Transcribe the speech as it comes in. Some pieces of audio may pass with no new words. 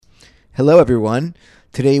Hello, everyone.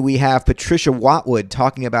 Today we have Patricia Watwood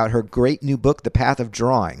talking about her great new book, The Path of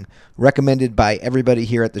Drawing, recommended by everybody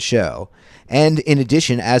here at the show. And in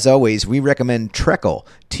addition, as always, we recommend Treckle,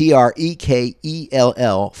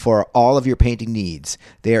 Trekkell, for all of your painting needs.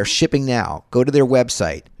 They are shipping now. Go to their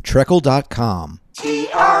website, treckle.com. Trekkell,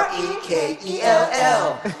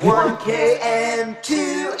 1K and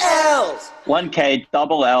 2 L's. 1K,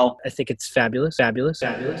 double L. I think it's fabulous.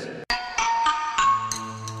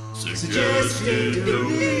 Suggested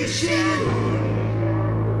donation.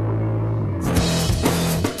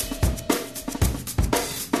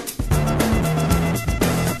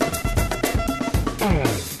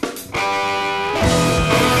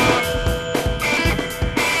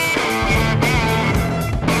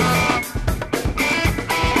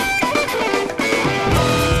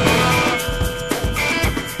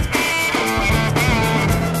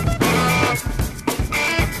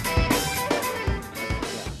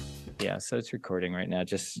 So it's recording right now.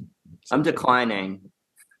 I'm declining.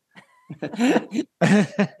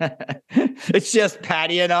 It's just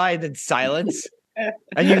Patty and I, then silence.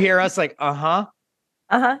 And you hear us like, Yeah,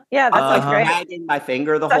 that's like great. wagging my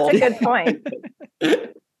finger the Such whole a good point.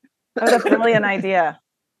 That was a brilliant idea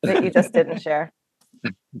that you just didn't share.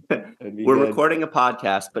 We're recording a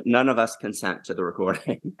podcast, but none of us consent to the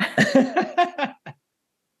recording.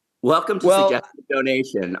 Welcome to Suggested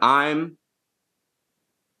Donation. I'm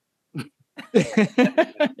You're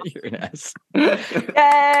an ass.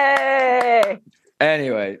 Yay!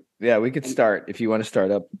 Anyway, yeah, we could start if you want to start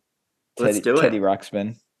up. Let's do it. Teddy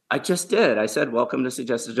Rockspin. I just did. I said, welcome to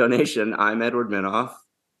Suggested Donation. I'm Edward Minoff.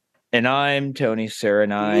 And I'm Tony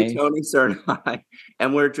Serenai.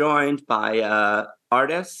 And we're joined by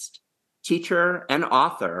artist, teacher, and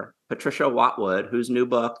author, Patricia Watwood, whose new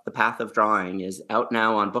book, The Path of Drawing, is out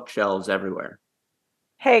now on bookshelves everywhere.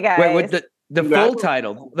 Hey, guys. Wait, what the full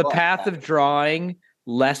title, The Path of Drawing,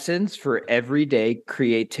 Lessons for Everyday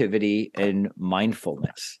Creativity and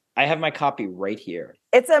Mindfulness. I have my copy right here.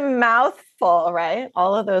 It's a mouthful, right?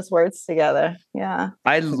 All of those words together. Yeah.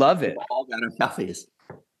 I love it. We've all got our coffees.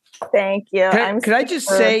 Thank you. Can I just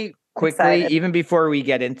say quickly, excited. even before we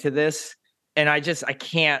get into this, and I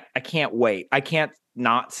can't wait. I can't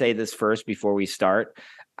not say this first before we start.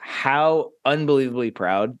 How unbelievably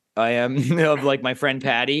proud I am of like my friend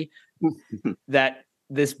Patty that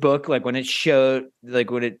this book, like when it showed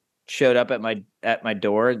up at my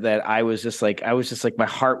door, that I was just like my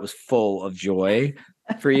heart was full of joy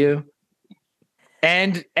for you.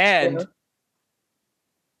 And I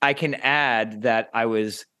can add that I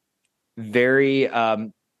was very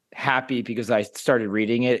happy because I started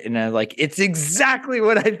reading it and I'm like, it's exactly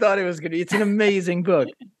what I thought it was going to be. It's an amazing book.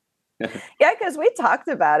 Yeah, because we talked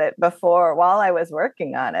about it before while I was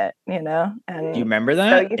working on it, And do you remember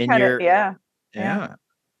that? So yeah.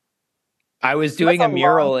 I was doing a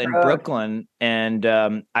mural in Brooklyn, and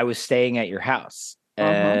I was staying at your house.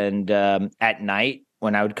 And at night,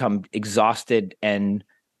 when I would come exhausted, and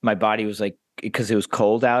my body was like, because it was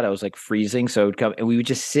cold out, I was like freezing. So I would come, and we would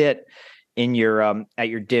just sit in your at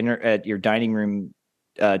your dining room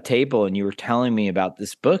table, and you were telling me about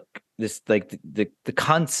this book, this like the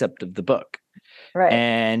concept of the book, right?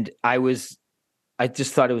 And I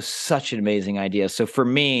just thought it was such an amazing idea. So for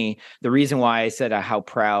me, the reason why I said how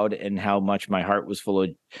proud and how much my heart was full of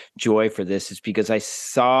joy for this is because I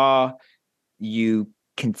saw you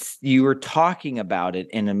were talking about it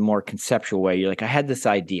in a more conceptual way. You're like, I had this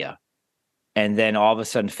idea, and then all of a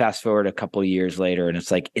sudden, fast forward a couple of years later, and it's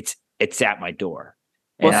like it's at my door.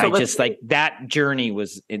 And I just like that journey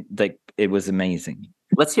was it was amazing.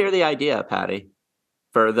 Let's hear the idea, Patty,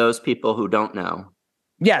 for those people who don't know.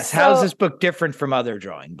 Yes. How is this book different from other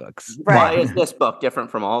drawing books? Right. Why is this book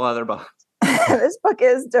different from all other books? This book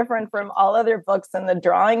is different from all other books in the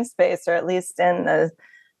drawing space, or at least in the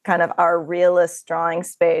kind of our realist drawing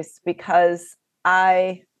space, because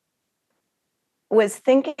I was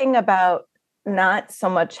thinking about not so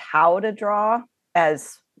much how to draw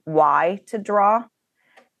as why to draw,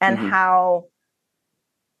 and how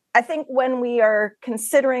I think when we are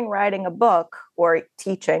considering writing a book or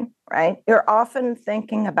teaching, right, you're often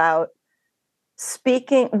thinking about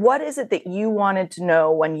speaking. What is it that you wanted to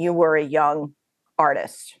know when you were a young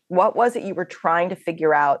artist? What was it you were trying to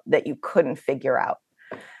figure out that you couldn't figure out?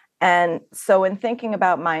 And so in thinking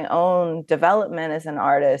about my own development as an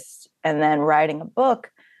artist and then writing a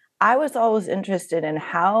book, I was always interested in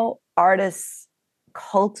how artists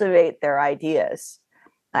cultivate their ideas.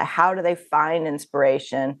 How do they find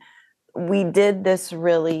inspiration? We did this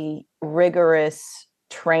really rigorous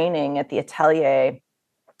training at the atelier,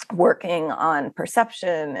 working on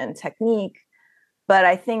perception and technique. But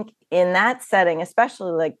I think in that setting,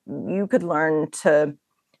 especially, like, you could learn to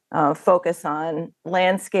focus on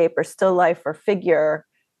landscape or still life or figure,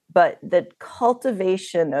 but the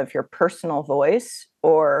cultivation of your personal voice,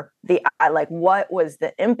 or like, what was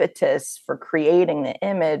the impetus for creating the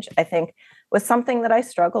image, I think was something that I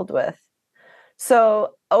struggled with.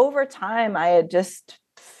 So over time, I had just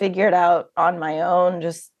figured out on my own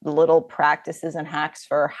just little practices and hacks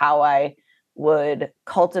for how I would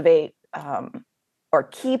cultivate or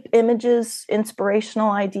keep images,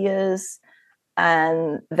 inspirational ideas,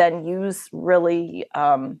 and then use really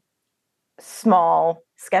small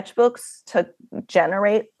sketchbooks to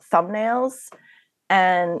generate thumbnails.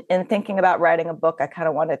 And in thinking about writing a book, I kind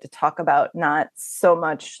of wanted to talk about not so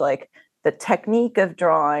much like the technique of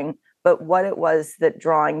drawing, but what it was that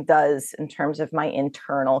drawing does in terms of my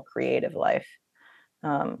internal creative life.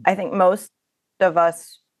 I think most of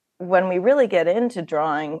us, when we really get into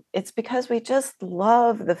drawing, it's because we just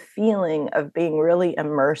love the feeling of being really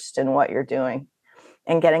immersed in what you're doing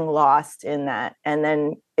and getting lost in that. And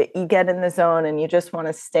then you get in the zone and you just want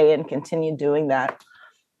to stay and continue doing that.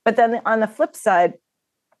 But then on the flip side,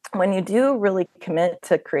 when you do really commit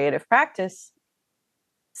to creative practice,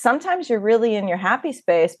 sometimes you're really in your happy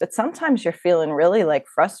space, but sometimes you're feeling really like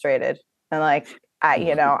frustrated and like,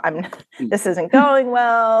 this isn't going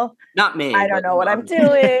well. Not me. I don't know what I'm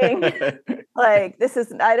doing. Like,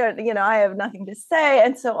 I have nothing to say.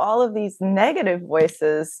 And so all of these negative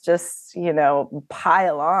voices just,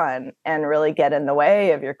 pile on and really get in the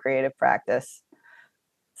way of your creative practice.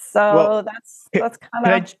 So that's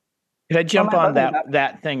kind of. Can I jump on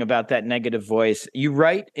that thing about that negative voice? You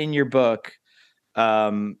write in your book,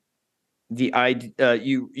 you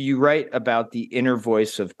write about the inner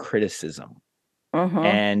voice of criticism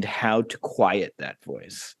and how to quiet that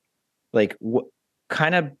voice. Like,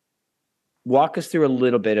 kind of walk us through a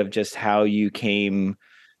little bit of just how you came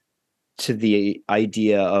to the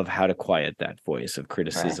idea of how to quiet that voice of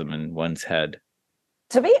criticism in one's head.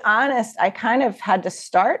 To be honest, I kind of had to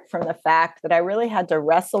start from the fact that I really had to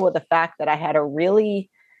wrestle with the fact that I had a really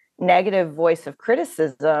negative voice of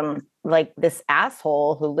criticism, like this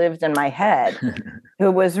asshole who lived in my head,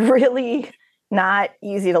 who was really not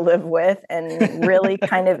easy to live with and really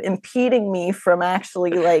kind of impeding me from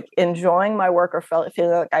actually like enjoying my work or feeling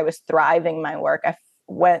like I was thriving my work. I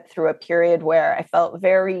went through a period where I felt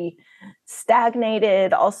very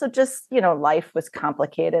stagnated. Also, just, life was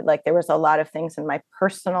complicated. Like, there was a lot of things in my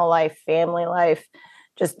personal life, family life,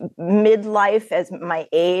 just midlife as my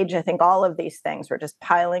age. I think all of these things were just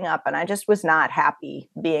piling up, and I just was not happy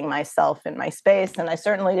being myself in my space. And I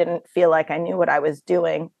certainly didn't feel like I knew what I was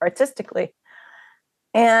doing artistically.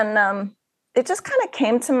 And it just kind of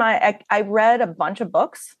came to I read a bunch of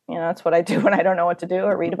books. That's what I do when I don't know what to do.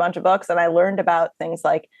 I read a bunch of books, and I learned about things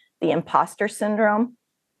like the imposter syndrome.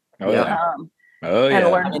 And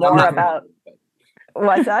learned more about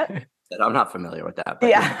what's that? I'm not familiar with that.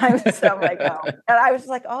 Yeah, I'm like, oh. And I was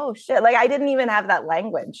like, oh shit! Like, I didn't even have that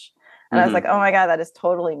language, and I was like, oh my god, that is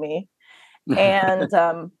totally me. And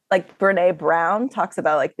like Brene Brown talks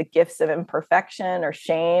about like the gifts of imperfection or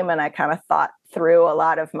shame, and I kind of thought through a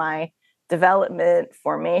lot of my development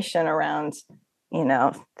formation around,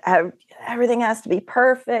 everything has to be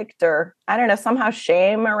perfect, or I don't know, somehow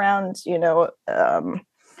shame around,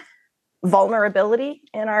 vulnerability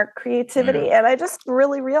in our creativity. And I just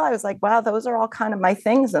really realized, like, wow, those are all kind of my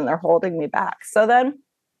things and they're holding me back. So then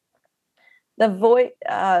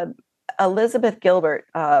Elizabeth Gilbert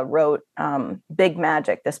wrote Big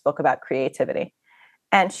Magic, this book about creativity.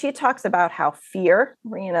 And she talks about how fear,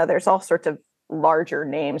 there's all sorts of larger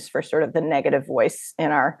names for sort of the negative voice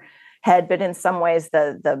in our head, but in some ways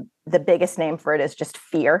the biggest name for it is just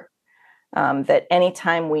fear. That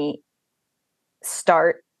anytime we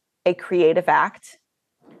start a creative act,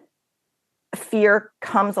 fear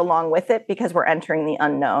comes along with it because we're entering the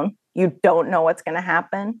unknown. You don't know what's going to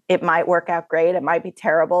happen. It might work out great. It might be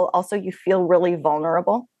terrible. Also, you feel really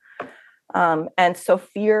vulnerable. And so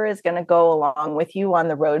fear is going to go along with you on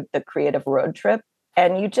the creative road trip.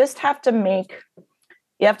 And you just have to make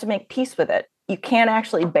peace with it. You can't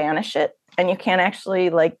actually banish it. And you can't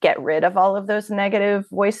actually like get rid of all of those negative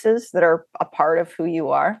voices that are a part of who you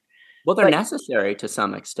are. Well, they're necessary to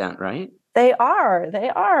some extent, right? They are.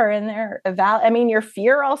 And they're your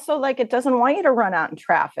fear also, like, it doesn't want you to run out in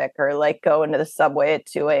traffic or like go into the subway at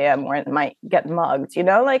 2 a.m. where it might get mugged,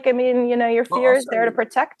 your fear is there to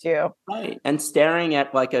protect you. Right. And staring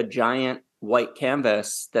at like a giant white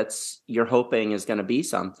canvas that's you're hoping is going to be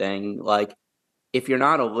something, like, if you're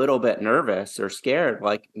not a little bit nervous or scared,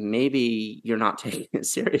 like maybe you're not taking it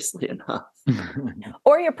seriously enough.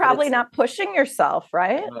 Or you're probably not pushing yourself,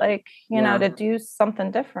 right? Like, Yeah. to do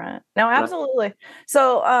something different. No, Right. absolutely.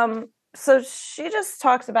 So, so she just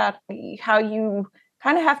talks about how you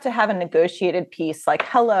kind of have to have a negotiated piece, like,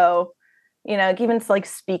 hello, even to like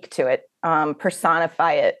speak to it,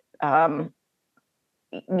 personify it,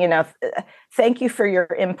 thank you for your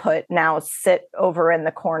input. Now sit over in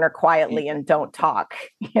the corner quietly and don't talk.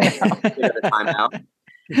 Time out.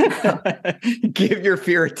 Give your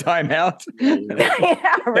fear a timeout.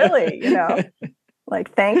 Yeah, really,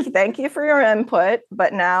 like, thank you for your input,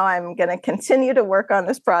 but now I'm going to continue to work on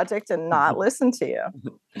this project and not listen to you.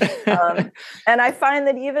 And I find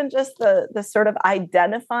that even just the sort of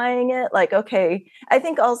identifying it, like, okay, I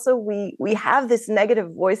think also we have this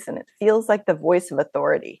negative voice, and it feels like the voice of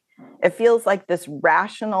authority. It feels like this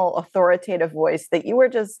rational, authoritative voice that you were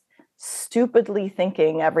just stupidly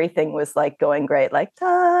thinking everything was like going great, like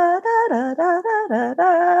da da da da da da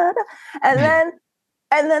da,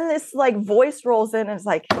 and then this like voice rolls in and is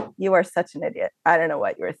like, you are such an idiot. I don't know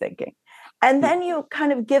what you were thinking. And then you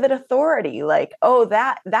kind of give it authority, like, oh,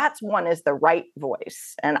 that's one is the right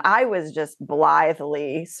voice. And I was just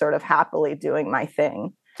blithely, sort of happily doing my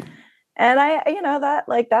thing. And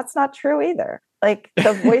that's not true either. Like,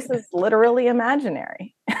 the voice is literally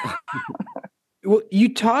imaginary. Well,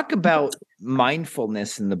 you talk about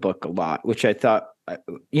mindfulness in the book a lot, which I thought,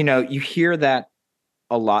 you hear that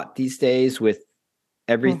a lot these days with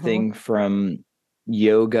everything from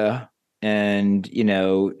yoga and,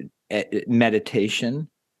 meditation,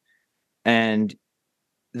 and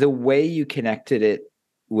the way you connected it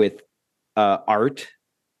with art.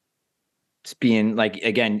 It's being like,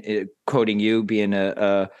 again, quoting you, being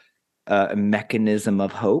a mechanism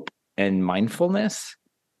of hope and mindfulness.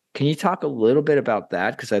 Can you talk a little bit about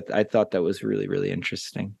that? Because I thought that was really, really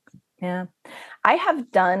interesting. Yeah. I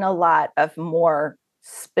have done a lot of more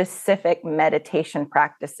specific meditation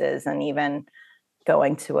practices, and even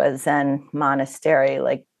going to a Zen monastery,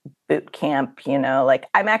 like boot camp, like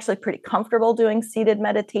I'm actually pretty comfortable doing seated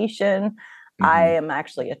meditation. I am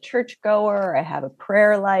actually a churchgoer. I have a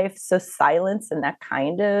prayer life. So silence and that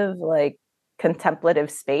kind of like contemplative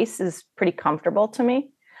space is pretty comfortable to me.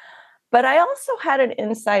 But I also had an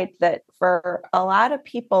insight that for a lot of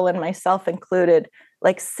people, and myself included,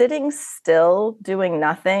 like sitting still, doing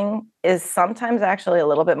nothing is sometimes actually a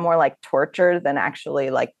little bit more like torture than actually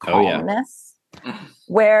like calmness.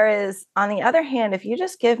 Whereas on the other hand, if you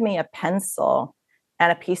just give me a pencil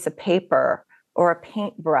and a piece of paper or a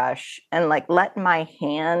paintbrush and like let my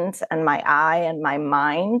hand and my eye and my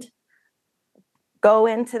mind go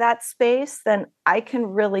into that space, then I can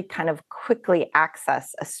really kind of quickly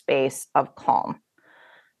access a space of calm.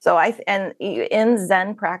 So and in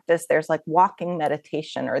Zen practice, there's like walking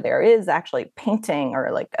meditation, or there is actually painting,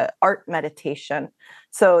 or like art meditation.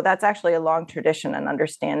 So that's actually a long tradition, and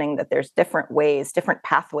understanding that there's different ways, different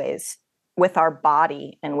pathways with our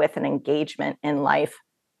body and with an engagement in life,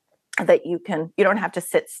 that you don't have to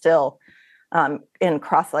sit still in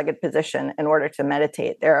cross-legged position in order to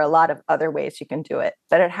meditate. There are a lot of other ways you can do it,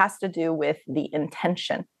 but it has to do with the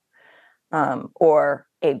intention, or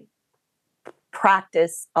a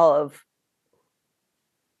practice of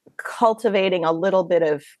cultivating a little bit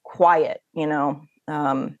of quiet,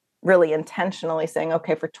 really intentionally saying,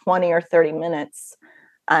 okay, for 20 or 30 minutes,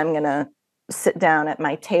 I'm going to sit down at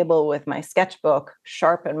my table with my sketchbook,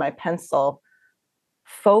 sharpen my pencil,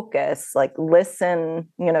 focus, like listen,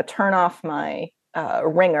 turn off my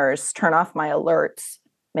ringers, turn off my alerts,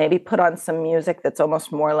 maybe put on some music that's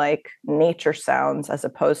almost more like nature sounds as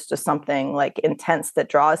opposed to something like intense that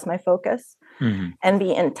draws my focus, and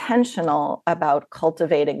be intentional about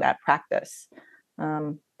cultivating that practice.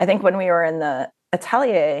 I think when we were in the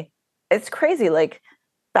atelier, it's crazy. Like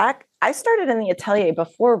I started in the atelier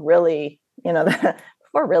before really,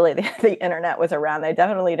 the internet was around. I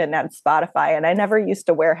definitely didn't have Spotify, and I never used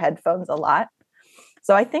to wear headphones a lot.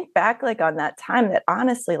 So I think back like on that time that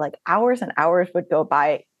honestly, like hours and hours would go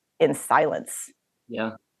by in silence.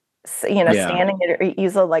 Yeah. So, standing at an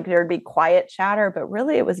easel, like there'd be quiet chatter, but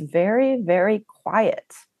really it was very, very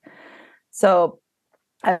quiet. So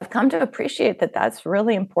I've come to appreciate that that's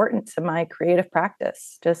really important to my creative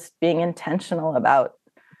practice, just being intentional about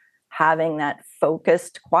having that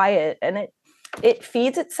focused quiet. And it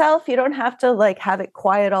feeds itself. You don't have to like have it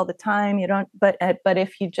quiet all the time. You don't, but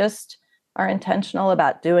if you just are intentional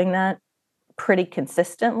about doing that pretty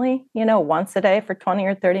consistently, once a day for 20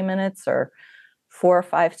 or 30 minutes, or 4 or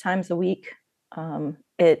 5 times a week,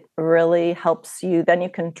 it really helps you. Then you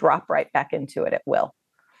can drop right back into it at will.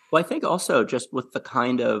 Well, I think also just with the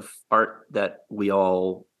kind of art that we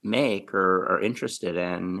all make or are interested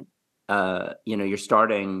in, you're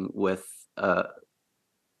starting with a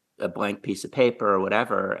blank piece of paper or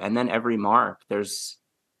whatever, and then every mark, there's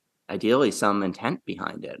ideally some intent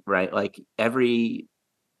behind it, right? Like everything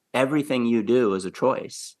you do is a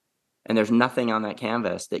choice, and there's nothing on that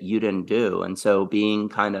canvas that you didn't do. And so being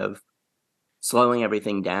kind of slowing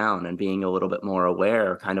everything down and being a little bit more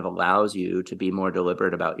aware kind of allows you to be more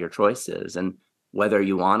deliberate about your choices, and whether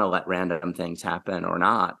you want to let random things happen or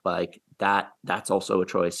not, like that's also a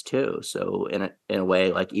choice too. So in a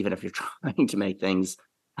way, like even if you're trying to make things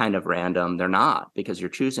kind of random, they're not, because you're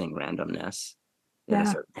choosing randomness in a Yeah.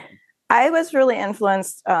 certain way. I was really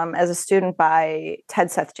influenced as a student by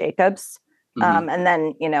Ted Seth Jacobs. And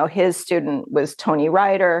then, his student was Tony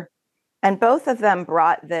Ryder. And both of them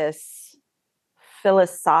brought this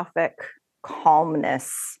philosophic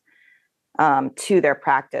calmness to their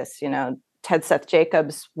practice. Ted Seth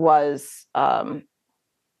Jacobs was a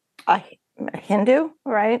Hindu,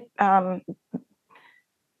 right?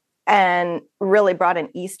 And really brought an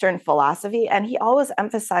Eastern philosophy. And he always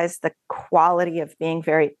emphasized the quality of being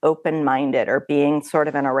very open-minded, or being sort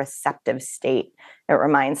of in a receptive state. It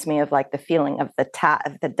reminds me of like the feeling of the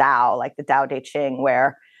Tao, like the Tao Te Ching,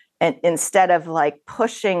 where instead of like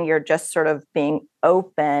pushing, you're just sort of being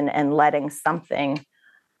open and letting something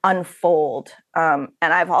unfold. And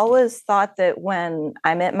I've always thought that when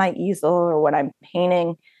I'm at my easel or when I'm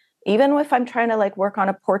painting, even if I'm trying to like work on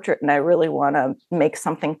a portrait and I really want to make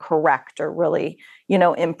something correct or really,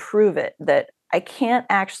 improve it, that I can't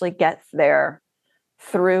actually get there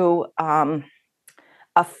through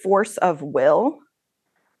a force of will,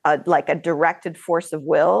 like a directed force of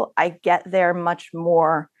will. I get there much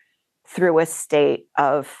more through a state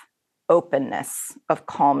of openness, of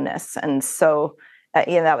calmness. And so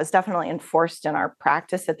that was definitely enforced in our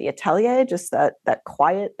practice at the atelier, just that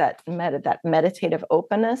quiet, that meditative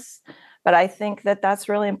openness. But I think that that's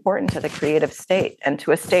really important to the creative state and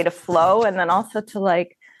to a state of flow. And then also to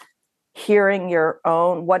like hearing your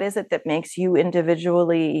own, what is it that makes you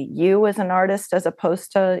individually you as an artist, as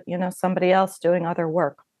opposed to, somebody else doing other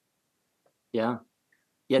work. Yeah.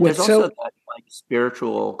 Yeah, there's also that like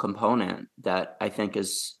spiritual component that I think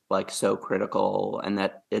is like so critical, and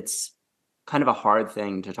that it's kind of a hard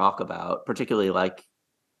thing to talk about, particularly like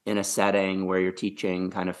in a setting where you're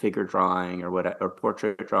teaching kind of figure drawing or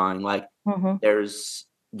portrait drawing. Like there's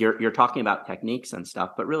you're talking about techniques and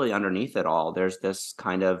stuff, but really underneath it all, there's this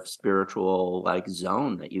kind of spiritual like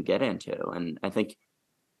zone that you get into. And I think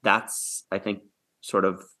that's sort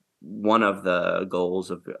of one of the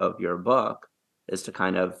goals of your book, is to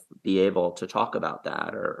kind of be able to talk about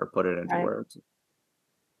that or put it into words.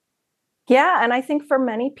 Yeah. And I think for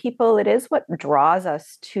many people, it is what draws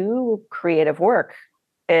us to creative work,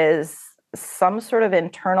 is some sort of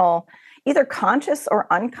internal, either conscious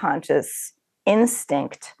or unconscious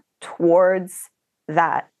instinct towards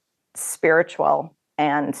that spiritual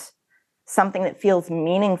and something that feels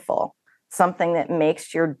meaningful, something that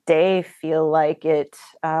makes your day feel like it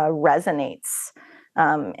resonates.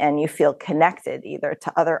 And you feel connected either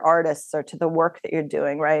to other artists or to the work that you're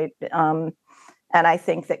doing, right? And I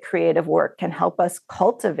think that creative work can help us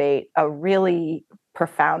cultivate a really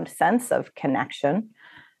profound sense of connection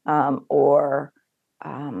or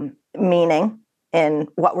meaning in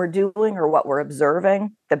what we're doing or what we're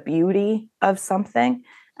observing, the beauty of something.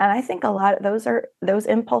 And I think a lot of those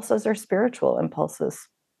impulses are spiritual impulses.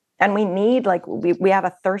 And we need, like, we have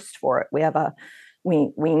a thirst for it.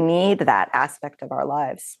 We need that aspect of our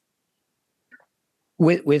lives.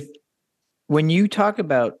 With when you talk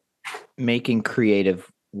about making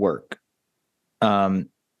creative work, and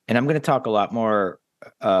I'm going to talk a lot more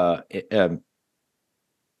in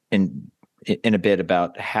a bit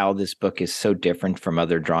about how this book is so different from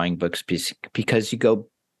other drawing books, because you go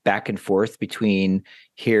back and forth between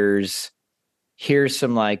here's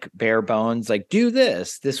some like bare bones, like do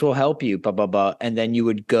this will help you, blah blah blah, and then you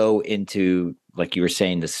would go into, like you were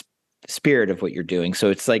saying, the spirit of what you're doing. So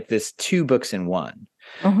it's like this 2 books in one.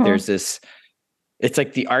 There's this, it's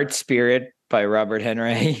like the art spirit by Robert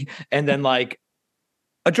Henry, and then like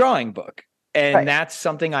a drawing book. And that's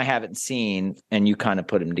something I haven't seen, and you kind of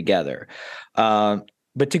put them together.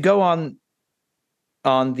 But to go on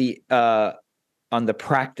the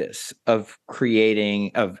practice of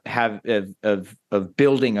creating, of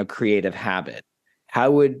building a creative habit,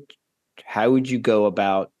 how would you go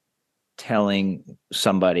about telling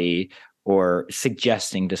somebody or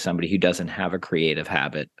suggesting to somebody who doesn't have a creative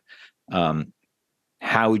habit,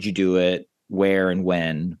 how would you do it, where and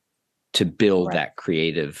when, to build that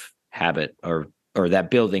creative habit or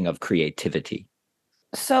that building of creativity?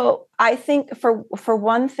 So I think for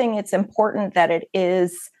one thing, it's important that it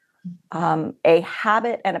is a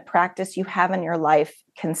habit and a practice you have in your life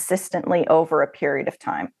consistently over a period of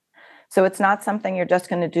time. So it's not something you're just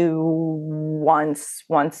going to do once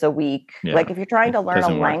a week. Yeah, like if you're trying to learn a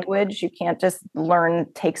doesn't work. language, you can't just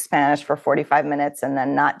take Spanish for 45 minutes and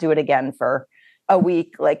then not do it again for a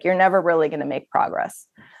week. Like you're never really going to make progress.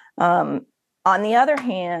 On the other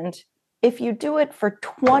hand, if you do it for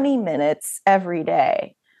 20 minutes every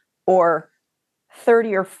day or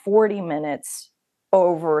 30 or 40 minutes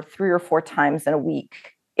over 3 or 4 times in a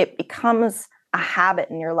week, it becomes a habit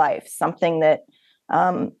in your life, something that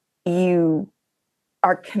you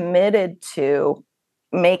are committed to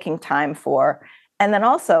making time for. And then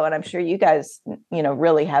also, and I'm sure you guys,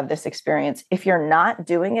 really have this experience, if you're not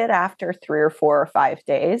doing it after 3 or 4 or 5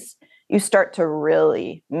 days, you start to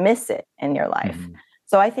really miss it in your life. Mm-hmm.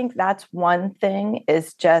 So I think that's one thing,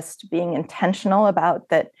 is just being intentional about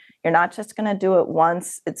that. You're not just going to do it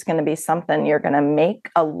once. It's going to be something you're going to make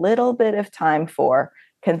a little bit of time for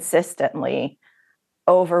consistently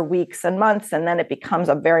over weeks and months, and then it becomes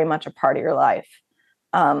very much a part of your life.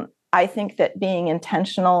 I think that being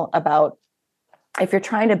intentional about, if you're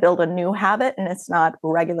trying to build a new habit and it's not a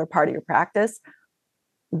regular part of your practice,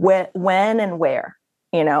 when and where,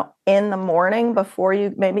 in the morning before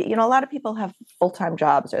you, maybe, a lot of people have full-time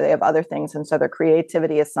jobs or they have other things. And so their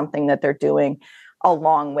creativity is something that they're doing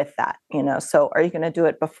along with that, so are you going to do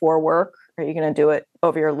it before work? Are you going to do it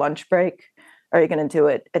over your lunch break? Are you going to do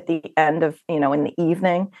it at the end of, in the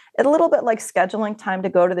evening? It's a little bit like scheduling time to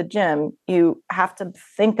go to the gym. You have to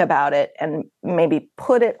think about it and maybe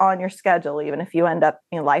put it on your schedule, even if you end up,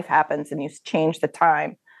 life happens and you change the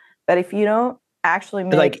time. But if you don't actually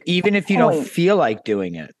make, even if you don't feel like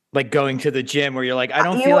doing it, like going to the gym where you're like, I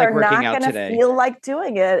don't feel like working out today. You are not going to feel like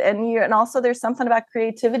doing it. And also there's something about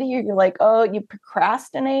creativity. You're like, oh, you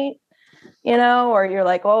procrastinate, or you're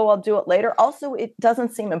like, oh, I'll do it later. Also, it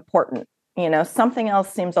doesn't seem important. Something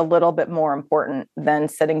else seems a little bit more important than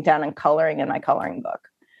sitting down and coloring in my coloring book.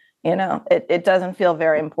 It doesn't feel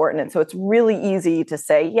very important. And so it's really easy to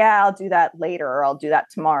say, yeah, I'll do that later, or I'll do that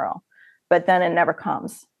tomorrow. But then it never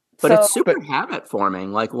comes. But it's super habit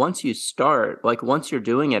forming. Like once you start, like once you're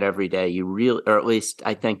doing it every day, you really, or at least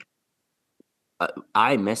I think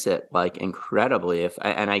I miss it like incredibly.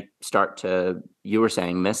 I start to, you were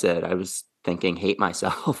saying miss it. I was thinking hate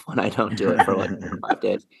myself when I don't do it for like 5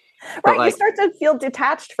 days. Right, you start to feel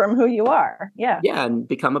detached from who you are. Yeah, and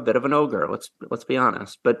become a bit of an ogre. Let's be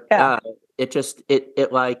honest. But it just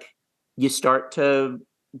it like you start to.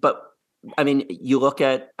 But I mean, you look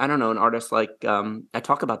at, I don't know, an artist like I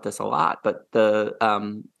talk about this a lot, but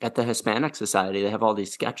the at the Hispanic Society, they have all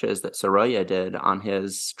these sketches that Sorolla did on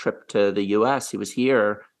his trip to the U.S. He was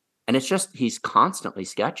here, and it's just he's constantly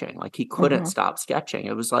sketching. Like he couldn't stop sketching.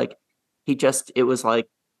 It was like it was like,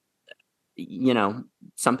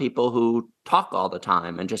 some people who talk all the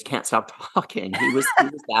time and just can't stop talking. He was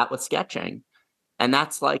that with sketching. And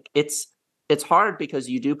that's like, it's hard because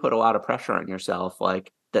you do put a lot of pressure on yourself,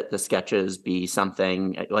 like that the sketches be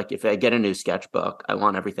something, like if I get a new sketchbook, I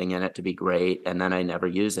want everything in it to be great. And then I never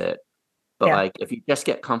use it. But like, if you just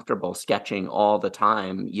get comfortable sketching all the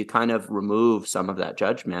time, you kind of remove some of that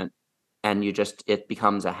judgment. And it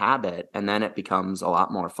becomes a habit, and then it becomes a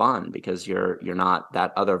lot more fun because you're not,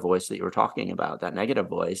 that other voice that you were talking about, that negative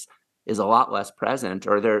voice is a lot less present,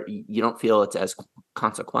 or you don't feel it's as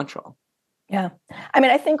consequential. Yeah. I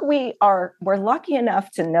mean, I think we're lucky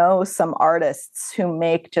enough to know some artists who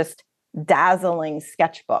make just dazzling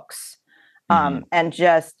sketchbooks. And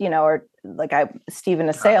just, or like Stephen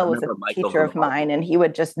Assail was a teacher of mine, and he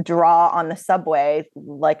would just draw on the subway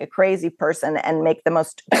like a crazy person and make the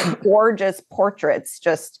most gorgeous portraits,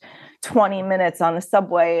 just 20 minutes on the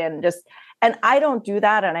subway. And I don't do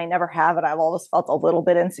that. And I never have. And I've always felt a little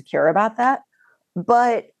bit insecure about that.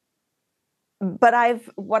 But what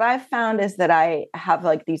I've found is that I have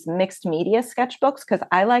like these mixed media sketchbooks because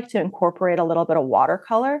I like to incorporate a little bit of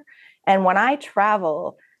watercolor. And when I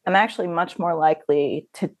travel, I'm actually much more likely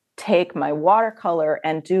to take my watercolor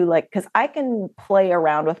and do because I can play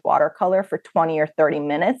around with watercolor for 20 or 30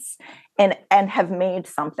 minutes and have made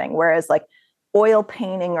something. Whereas like oil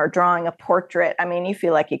painting or drawing a portrait, I mean, you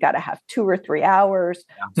feel like you got to have 2 or 3 hours.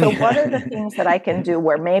 Yeah. So what are the things that I can do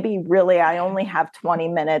where maybe really I only have 20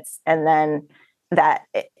 minutes and then that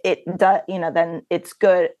it does, then it's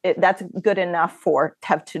good. That's good enough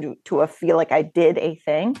to feel like I did a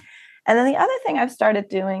thing. And then the other thing I've started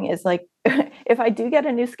doing is like, if I do get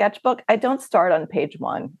a new sketchbook, I don't start on page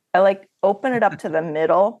 1. I open it up to the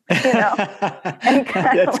middle, and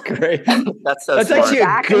that's great. That's so that's smart.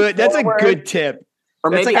 actually that's a good tip. Or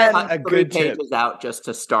That's maybe like cut a three good tip. pages out just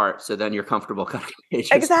to start, so then you're comfortable cutting pages.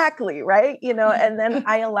 Exactly, right? And then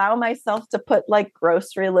I allow myself to put like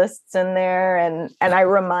grocery lists in there, and I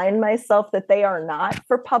remind myself that they are not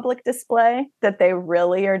for public display, that they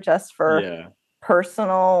really are just for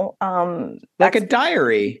personal like a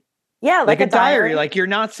diary. Yeah, like a diary. Like you're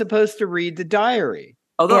not supposed to read the diary.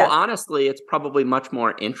 Although honestly, it's probably much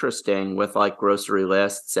more interesting with like grocery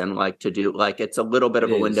lists and like to do like it's a little bit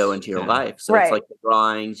of a window into your life. So it's like the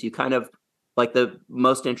drawings, you kind of like the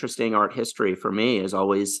most interesting art history for me is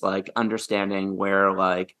always like understanding where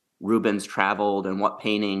like Rubens traveled and what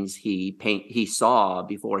paintings he saw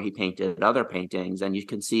before he painted other paintings. And you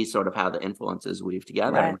can see sort of how the influences weave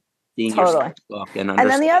together. Right. Seeing your sketchbook and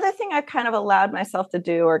then the other thing I've kind of allowed myself to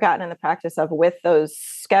do or gotten in the practice of with those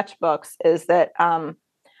sketchbooks is that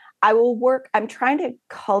I'm trying to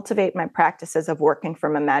cultivate my practices of working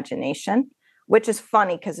from imagination, which is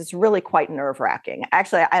funny because it's really quite nerve-wracking.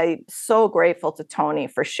 Actually, I'm so grateful to Tony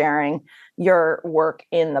for sharing your work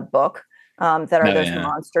in the book that are those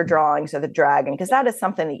monster drawings of the dragon, because that is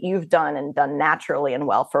something that you've done and done naturally and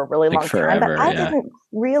well for a really long time. But I didn't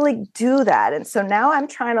really do that. And so now I'm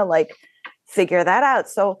trying to like figure that out.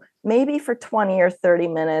 So maybe for 20 or 30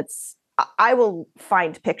 minutes, I will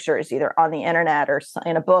find pictures either on the internet or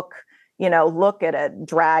in a book, look at a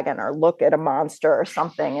dragon or look at a monster or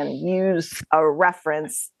something and use a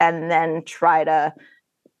reference and then try to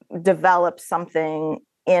develop something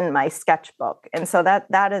in my sketchbook. And so that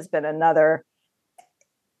has been another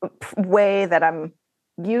way that I'm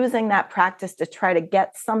using that practice to try to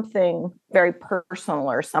get something very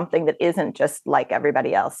personal or something that isn't just like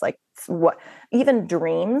everybody else. Like what, even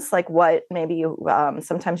dreams, like what maybe you,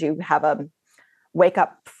 sometimes you have a wake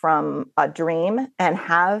up from a dream and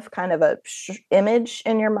have kind of a image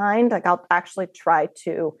in your mind. Like I'll actually try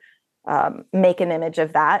to make an image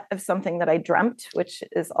of that, of something that I dreamt, which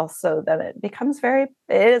is also then it becomes it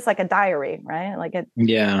is like a diary, right? Like you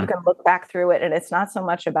can look back through it and it's not so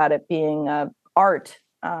much about it being art,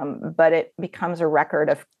 but it becomes a record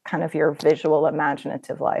of kind of your visual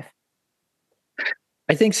imaginative life.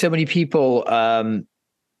 I think so many people,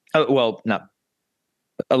 not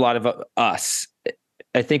a lot of us,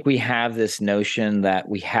 I think we have this notion that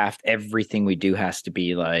everything we do has to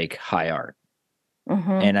be like high art.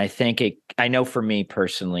 Mm-hmm. And I think I know for me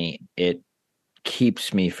personally, it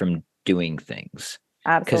keeps me from doing things.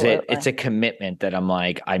 Absolutely. Because it's a commitment that I'm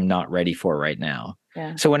like, I'm not ready for right now.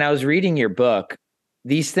 Yeah. So when I was reading your book,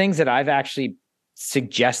 these things that I've actually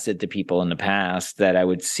suggested to people in the past that I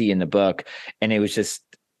would see in the book, and it was just,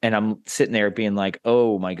 and I'm sitting there being like,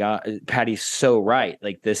 oh my God, Patty's so right.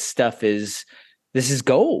 Like this is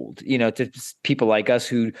gold, to people like us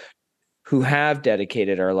who have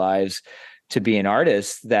dedicated our lives to be an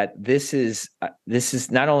artist, that this is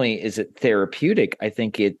not only is it therapeutic, I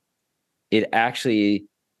think it actually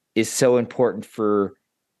is so important for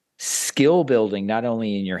skill building, not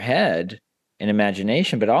only in your head and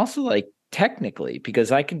imagination, but also like technically,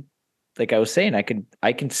 because I can, like I was saying,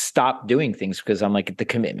 I can stop doing things because I'm like, the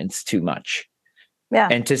commitment's too much. Yeah.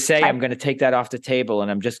 And to say I'm going to take that off the table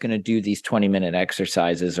and I'm just going to do these 20-minute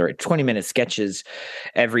exercises or 20-minute sketches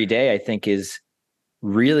every day, I think is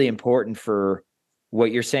really important for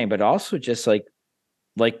what you're saying, but also just like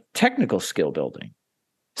technical skill building.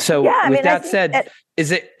 So with that said,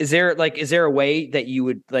 is there a way that you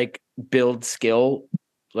would like build skill?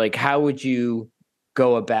 Like how would you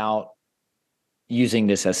go about using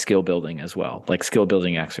this as skill building as well? Like skill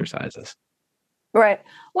building exercises? Right.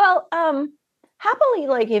 Well, happily,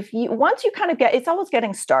 like once you kind of it's always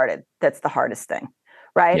getting started. That's the hardest thing.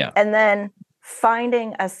 Right. Yeah. And then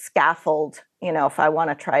finding a scaffold, if I want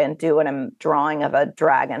to try and do a drawing of a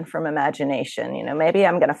dragon from imagination, maybe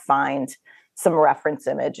I'm going to find some reference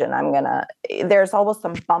image and there's always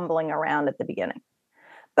some bumbling around at the beginning.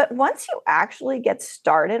 But once you actually get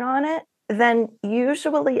started on it, then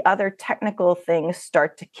usually other technical things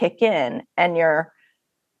start to kick in and you're,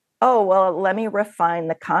 oh, well, let me refine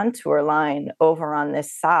the contour line over on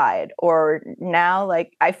this side. Or now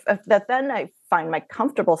then I find my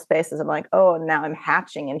comfortable spaces. I'm like, oh, now I'm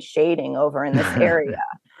hatching and shading over in this area.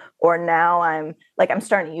 Or now I'm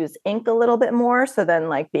starting to use ink a little bit more. So then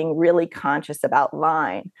like being really conscious about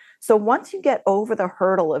line. So once you get over the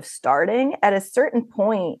hurdle of starting at a certain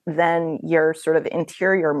point, then your sort of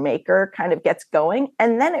interior maker kind of gets going.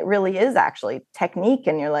 And then it really is actually technique.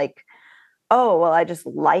 And you're like, oh, well, I just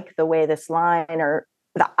like the way this line or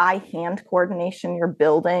the eye-hand coordination you're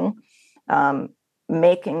building,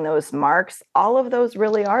 making those marks, all of those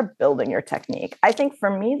really are building your technique. I think for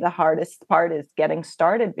me, the hardest part is getting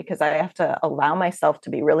started because I have to allow myself to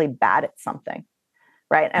be really bad at something,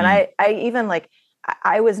 right? And I even like,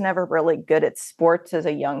 I was never really good at sports as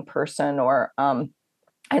a young person, or I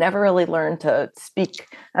never really learned to speak.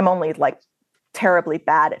 I'm only like terribly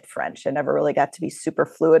bad at French. I never really got to be super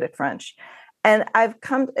fluid at French. And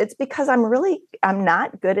it's because I'm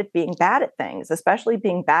not good at being bad at things, especially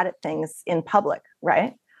being bad at things in public,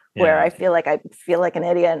 right? Yeah. Where I feel like an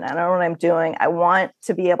idiot and I don't know what I'm doing. I want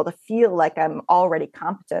to be able to feel like I'm already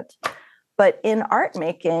competent. But in art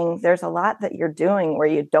making, there's a lot that you're doing where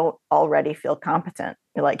you don't already feel competent.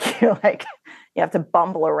 You have to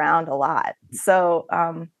bumble around a lot. So,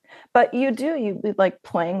 but you like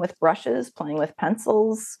playing with brushes, playing with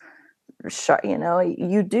pencils,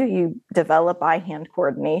 you develop eye-hand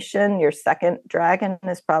coordination. Your second dragon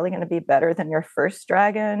is probably going to be better than your first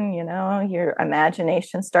dragon. Your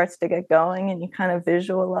imagination starts to get going and you kind of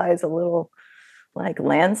visualize a little like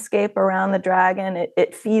landscape around the dragon.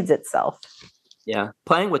 It feeds itself. Yeah.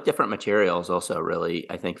 Playing with different materials also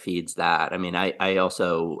really, I think, feeds that. I mean, I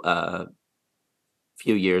also, a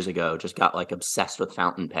few years ago, just got like obsessed with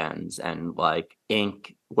fountain pens, and like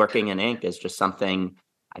ink. Working in ink is just something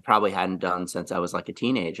I probably hadn't done since I was like a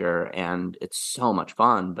teenager. And it's so much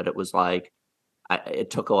fun, but it was like, it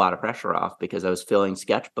took a lot of pressure off because I was filling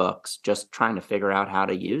sketchbooks, just trying to figure out how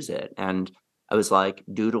to use it. And I was like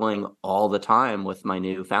doodling all the time with my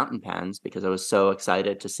new fountain pens because I was so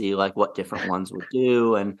excited to see like what different ones would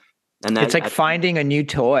do. And then it's like finding a new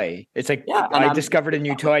toy. It's like, yeah, I discovered a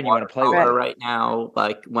new toy and you want to play with it. Right now,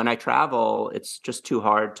 like when I travel, it's just too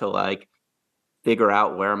hard to like figure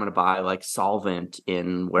out where I'm going to buy like solvent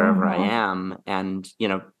in wherever I am. And,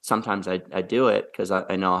 sometimes I do it because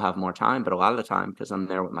I know I'll have more time, but a lot of the time, because I'm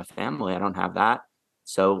there with my family, I don't have that.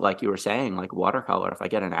 So like you were saying, like watercolor, if I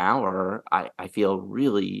get an hour, I feel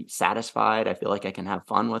really satisfied. I feel like I can have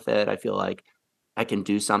fun with it. I feel like I can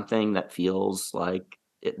do something that feels like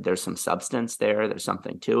there's some substance there. There's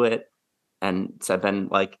something to it. And so I've been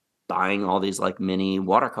like buying all these like mini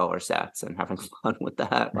watercolor sets and having fun with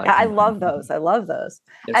that. Like, I love those.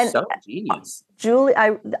 They're so genius. Julie,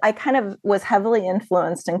 I kind of was heavily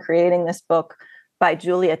influenced in creating this book by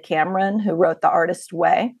Julia Cameron, who wrote The Artist's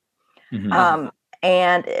Way. Mm-hmm.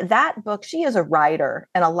 And that book, she is a writer,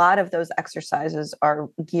 and a lot of those exercises are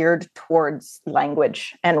geared towards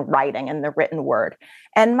language and writing and the written word.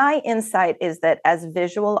 And my insight is that as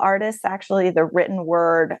visual artists, actually, the written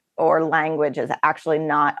word or language is actually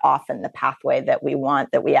not often the pathway that we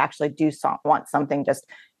want, that we actually do want something just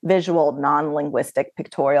visual, non-linguistic,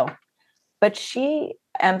 pictorial. But she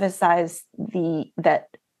emphasized the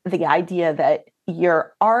idea that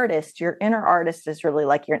your inner artist is really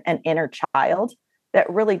like an inner child that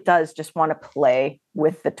really does just want to play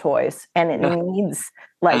with the toys, and it needs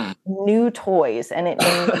like new toys, and it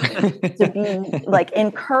needs to be like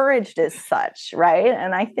encouraged as such, right?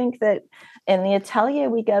 And I think that in the atelier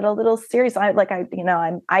we get a little serious. I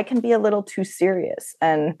can be a little too serious,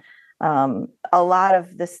 and a lot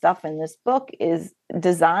of the stuff in this book is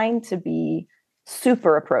designed to be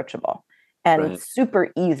super approachable and super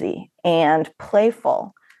easy and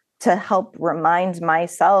playful, to help remind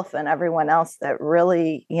myself and everyone else that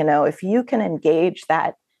really, if you can engage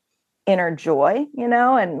that inner joy,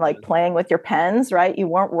 and like playing with your pens, right? You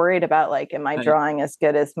weren't worried about like, am I drawing as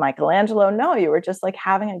good as Michelangelo? No, you were just like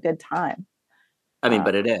having a good time. I mean,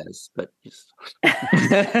 but it is, but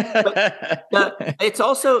it's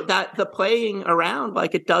also that the playing around,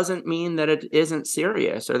 like, it doesn't mean that it isn't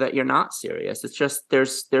serious or that you're not serious. It's just,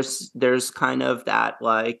 there's kind of that,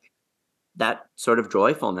 like, that sort of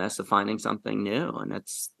joyfulness of finding something new. And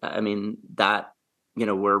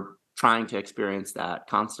we're trying to experience that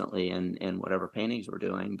constantly in whatever paintings we're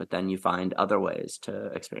doing, but then you find other ways to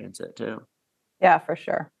experience it too. Yeah, for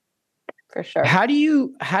sure. How do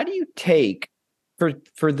you take,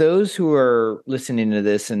 for those who are listening to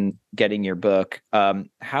this and getting your book,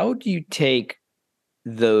 how do you take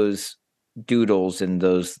those doodles and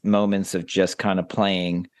those moments of just kind of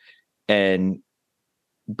playing and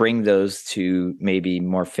bring those to maybe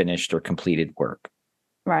more finished or completed work?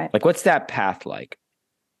 Right. Like, what's that path like?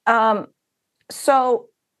 So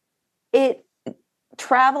it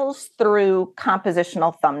travels through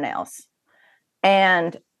compositional thumbnails.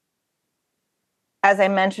 And as I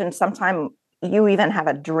mentioned, sometimes you even have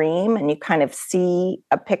a dream and you kind of see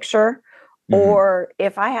a picture. Mm-hmm. Or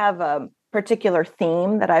if I have a particular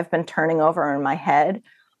theme that I've been turning over in my head,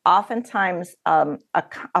 oftentimes a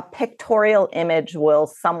pictorial image will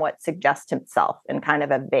somewhat suggest itself in kind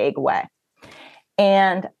of a vague way.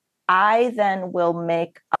 And I then will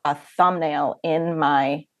make a thumbnail in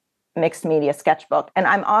my mixed media sketchbook. And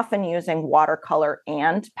I'm often using watercolor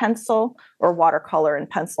and pencil, or watercolor and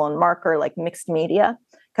pencil and marker, like mixed media,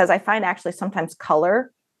 because I find actually sometimes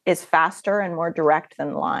color is faster and more direct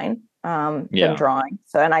than line, than drawing.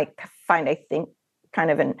 So, and I think kind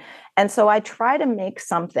of and so I try to make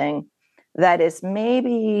something that is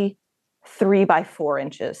maybe 3 by 4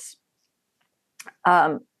 inches.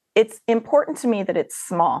 It's important to me that it's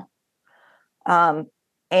small.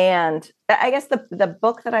 And I guess the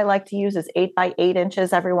book that I like to use is 8 by 8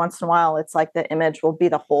 inches. Every once in a while, it's like the image will be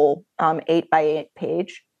the whole 8 by 8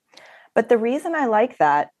 page. But the reason I like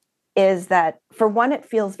that is that, for one, it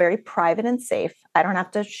feels very private and safe. I don't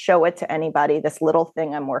have to show it to anybody, this little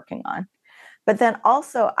thing I'm working on. But then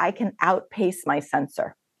also I can outpace my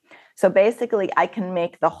censor. So basically I can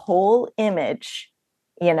make the whole image,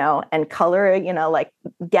 and color, like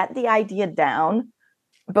get the idea down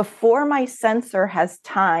before my censor has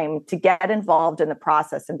time to get involved in the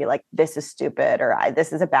process and be like, this is stupid, or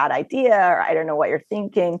this is a bad idea, or I don't know what you're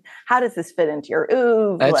thinking. How does this fit into your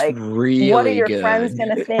oeuvre? That's like, really what are your good. friends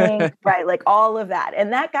going to think? Right. Like all of that.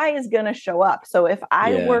 And that guy is going to show up. So if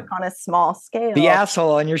I work on a small scale, the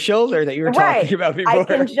asshole on your shoulder that you were talking about before, I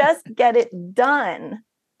can just get it done.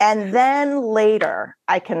 And then later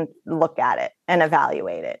I can look at it and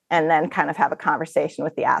evaluate it, and then kind of have a conversation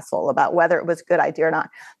with the asshole about whether it was a good idea or not.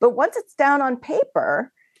 But once it's down on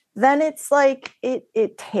paper, then it's like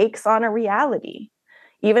it takes on a reality,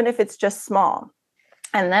 even if it's just small.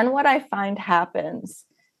 And then what I find happens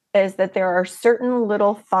is that there are certain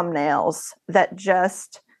little thumbnails that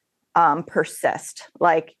just persist.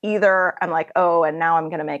 Like either I'm like, oh, and now I'm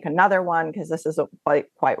going to make another one because this isn't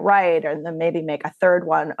quite right. And then maybe make a third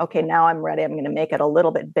one. Okay, now I'm ready. I'm going to make it a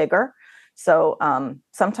little bit bigger. So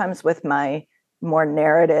sometimes with my more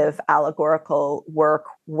narrative, allegorical work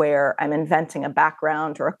where I'm inventing a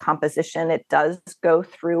background or a composition, it does go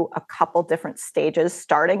through a couple different stages,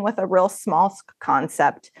 starting with a real small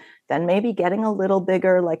concept, then maybe getting a little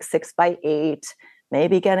bigger, like 6 by 8,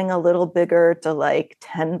 maybe getting a little bigger to like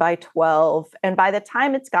 10 by 12. And by the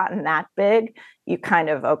time it's gotten that big, you kind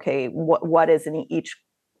of, okay, what is in each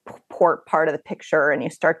part of the picture? And you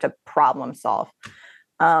start to problem solve.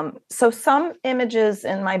 So some images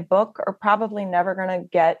in my book are probably never going to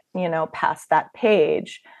get, past that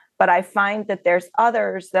page. But I find that there's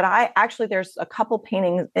others that there's a couple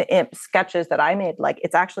paintings, sketches that I made, like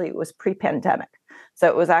it was pre-pandemic. So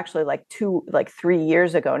it was actually like 3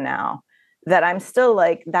 years ago now, that I'm still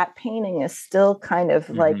like, that painting is still kind of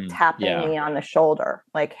like tapping me on the shoulder,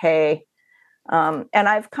 like, hey, and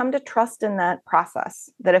I've come to trust in that process,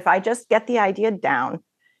 that if I just get the idea down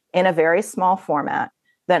in a very small format,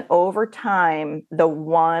 then over time, the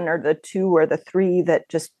 1 or the 2 or the 3 that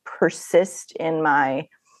just persist in my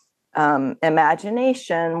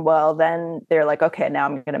imagination, well, then they're like, okay, now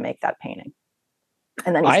I'm going to make that painting.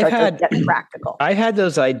 And then you start to get practical. I've had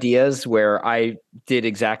those ideas where I did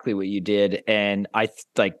exactly what you did. And I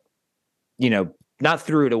not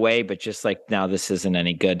threw it away, but just like, now this isn't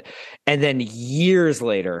any good. And then years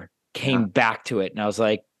later came back to it. And I was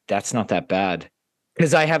like, that's not that bad.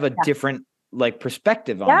 Because I have a different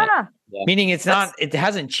perspective on it. Yeah. Meaning it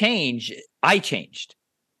hasn't changed. I changed.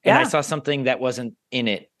 And I saw something that wasn't in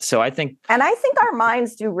it. So I think our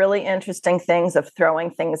minds do really interesting things of throwing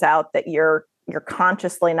things out that you're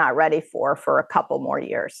consciously not ready for a couple more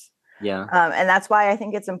years. Yeah. And that's why I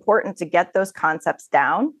think it's important to get those concepts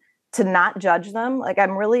down, to not judge them. Like I've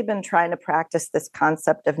really been trying to practice this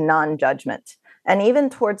concept of non-judgment. And even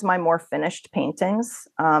towards my more finished paintings,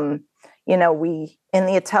 we, in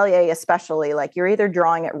the atelier especially, like you're either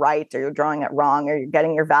drawing it right or you're drawing it wrong, or you're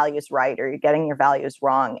getting your values right or you're getting your values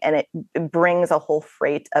wrong. And it brings a whole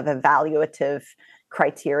freight of evaluative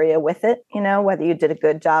criteria with it, whether you did a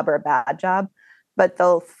good job or a bad job. But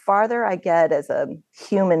the farther I get as a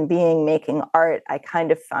human being making art, I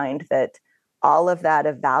kind of find that all of that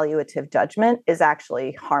evaluative judgment is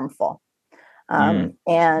actually harmful. And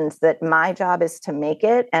that my job is to make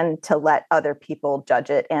it and to let other people judge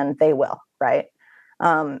it, and they will, right?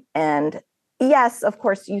 And yes, of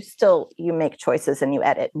course, you make choices and you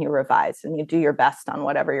edit and you revise and you do your best on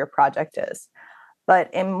whatever your project is. But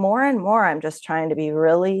and more, I'm just trying to be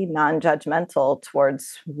really non-judgmental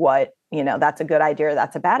towards what, that's a good idea or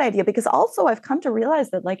that's a bad idea. Because also I've come to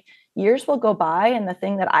realize that like years will go by and the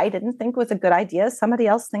thing that I didn't think was a good idea, somebody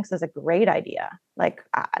else thinks is a great idea. Like,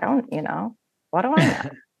 I don't, what do I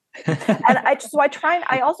know? And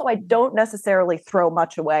I don't necessarily throw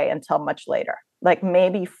much away until much later. Like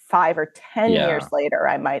maybe 5 or 10 years later,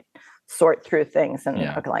 I might sort through things and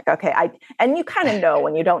like, okay, and you kind of know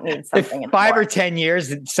when you don't need something. If 5 or 10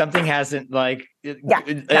 years, something hasn't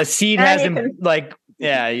a seed hasn't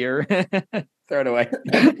you're throw it away.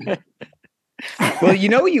 Well, you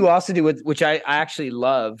know what you also do, which I actually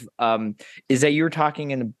love, is that you were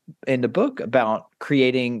talking in the book about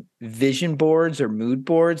creating vision boards or mood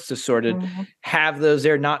boards to sort of have those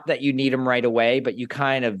there. Not that you need them right away, but you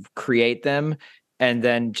kind of create them and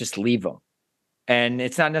then just leave them. And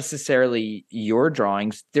it's not necessarily your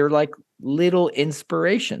drawings. They're like little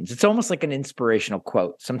inspirations. It's almost like an inspirational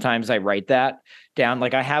quote. Sometimes I write that down.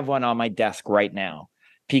 Like I have one on my desk right now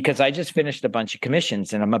because I just finished a bunch of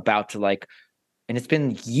commissions and I'm about to and it's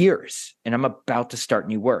been years and I'm about to start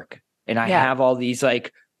new work. And I have all these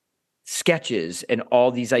like sketches and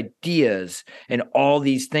all these ideas and all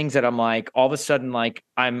these things that I'm like, all of a sudden, like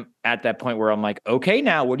I'm at that point where I'm like, okay,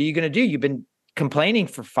 now what are you going to do? You've been complaining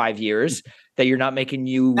for 5 years that you're not making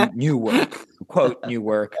new work, quote, new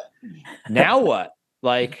work. Now what?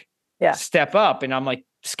 Like, step up. And I'm like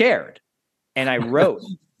scared. And I wrote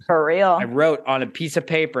for real. I wrote on a piece of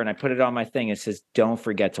paper and I put it on my thing. It says, don't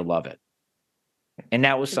forget to love it. And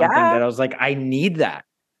that was something that I was like, I need that.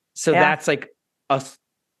 So that's like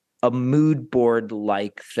a mood board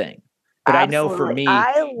like thing. But Absolutely. I know for me,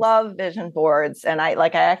 I love vision boards. And I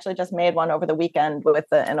actually just made one over the weekend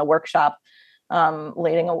in a workshop,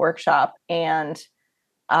 leading a workshop. And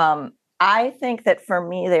I think that for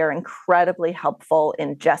me, they're incredibly helpful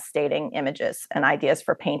in gestating images and ideas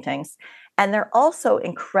for paintings. And they're also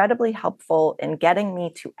incredibly helpful in getting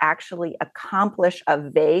me to actually accomplish a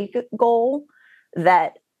vague goal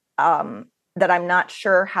that that I'm not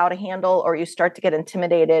sure how to handle, or you start to get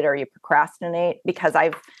intimidated or you procrastinate, because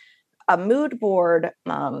a mood board,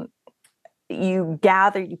 you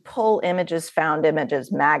pull images, found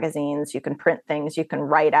images, magazines, you can print things, you can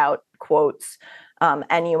write out quotes,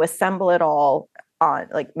 and you assemble it all on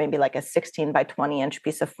maybe a 16 by 20 inch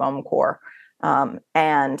piece of foam core,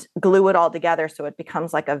 and glue it all together so it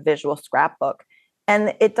becomes like a visual scrapbook.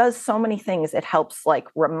 And it does so many things. It helps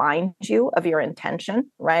remind you of your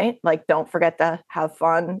intention, right? Don't forget to have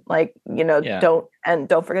fun,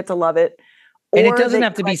 don't forget to love it. And it doesn't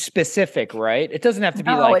have to be specific, right? It doesn't have to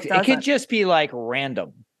be it could just be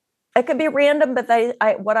random. It could be random, but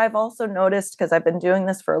what I've also noticed, because I've been doing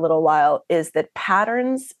this for a little while, is that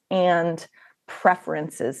patterns and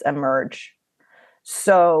preferences emerge.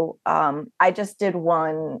 So I just did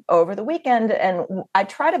one over the weekend, and I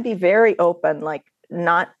try to be very open,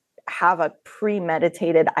 not have a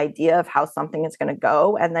premeditated idea of how something is going to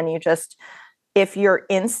go. And then if your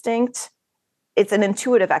instinct, it's an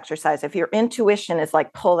intuitive exercise. If your intuition is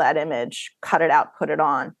pull that image, cut it out, put it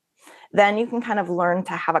on, then you can kind of learn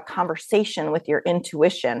to have a conversation with your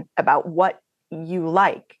intuition about what you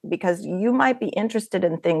like, because you might be interested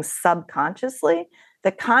in things subconsciously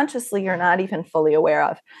that consciously you're not even fully aware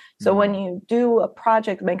of. So when you do a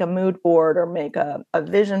project, make a mood board or make a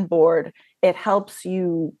vision board, it helps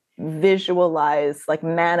you visualize,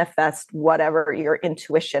 manifest whatever your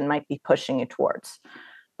intuition might be pushing you towards.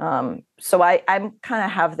 So I'm kind of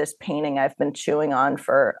have this painting I've been chewing on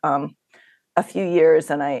for a few years,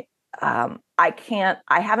 and I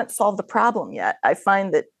haven't solved the problem yet. I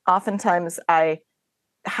find that oftentimes I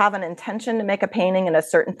have an intention to make a painting, and at a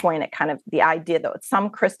certain point, the idea, though, some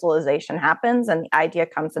crystallization happens and the idea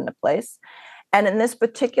comes into place. And in this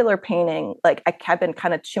particular painting, I've been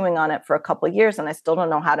kind of chewing on it for a couple of years and I still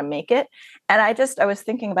don't know how to make it. And I was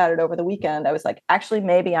thinking about it over the weekend. I was like, actually,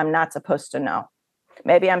 maybe I'm not supposed to know.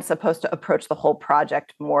 Maybe I'm supposed to approach the whole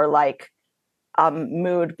project more like a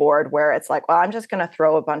mood board, where it's well, I'm just going to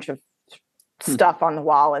throw a bunch of stuff on the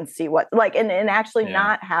wall and see what and actually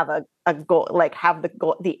not have a goal, have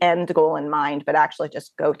the end goal in mind, but actually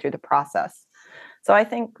just go through the process. So I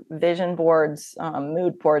think vision boards,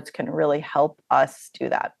 mood boards can really help us do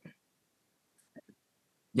that.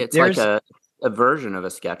 It's like a version of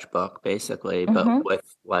a sketchbook, basically, but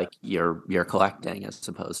with you're collecting as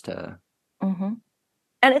opposed to.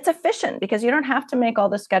 And it's efficient because you don't have to make all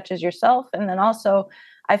the sketches yourself. And then also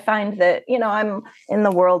I find that, I'm in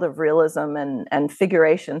the world of realism and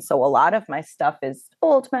figuration. So a lot of my stuff is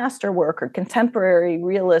old master work or contemporary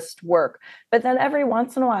realist work. But then every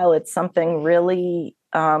once in a while, it's something really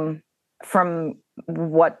from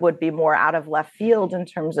what would be more out of left field in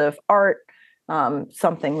terms of art,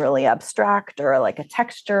 something really abstract or a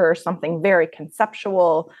texture or something very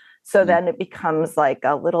conceptual. So then it becomes a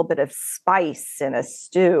little bit of spice in a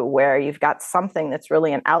stew, where you've got something that's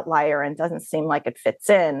really an outlier and doesn't seem like it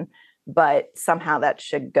fits in, but somehow that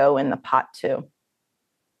should go in the pot too.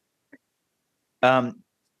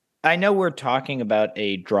 I know we're talking about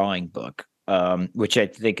a drawing book, which I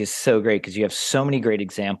think is so great because you have so many great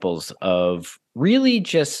examples of really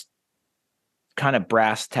just kind of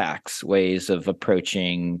brass tacks ways of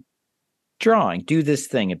approaching drawing. Do this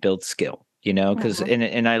thing, it builds skill. because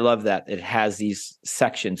and I love that it has these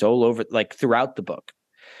sections all over, like throughout the book.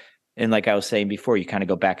 And like I was saying before, you kind of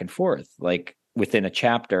go back and forth, like within a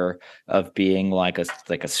chapter of being like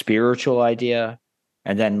a spiritual idea.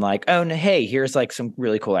 And then like, oh, no, hey, here's like some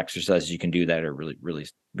really cool exercises you can do that are really, really,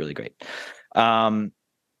 really great.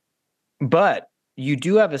 But you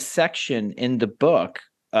do have a section in the book,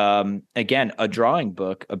 again, a drawing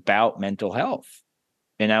book about mental health.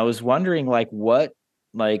 And I was wondering like what,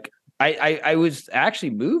 like, I was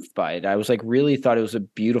actually moved by it. I was like, really thought it was a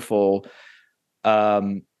beautiful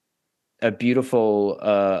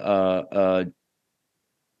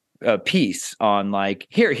piece on like,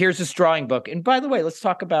 here's this drawing book. And by the way, let's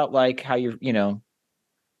talk about like how you're,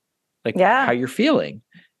 how you're feeling.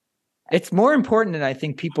 It's more important than I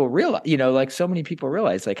think people realize, like so many people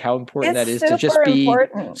realize like how important that is to just be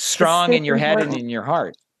strong in your head and in your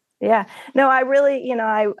heart. Yeah. No, I really,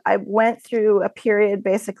 I went through a period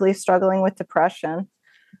basically struggling with depression.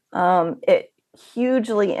 It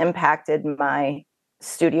hugely impacted my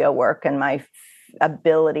studio work and my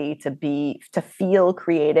ability to feel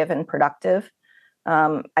creative and productive.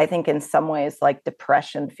 I think in some ways, like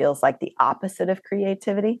depression feels like the opposite of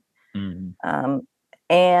creativity.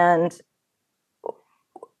 And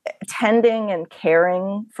tending and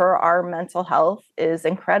caring for our mental health is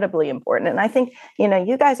incredibly important. And I think,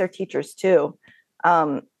 you guys are teachers too.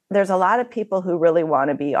 There's a lot of people who really want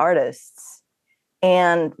to be artists.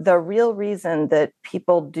 And the real reason that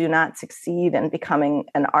people do not succeed in becoming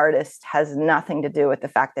an artist has nothing to do with the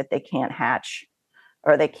fact that they can't hatch,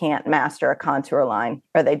 or they can't master a contour line,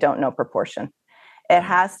 or they don't know proportion. It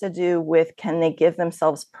has to do with, can they give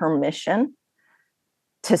themselves permission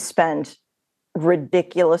to spend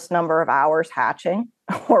ridiculous number of hours hatching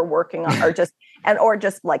or working on, or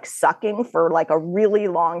just like sucking for like a really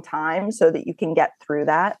long time so that you can get through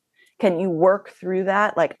that? Can you work through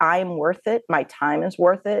that? Like, I'm worth it. My time is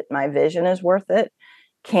worth it. My vision is worth it.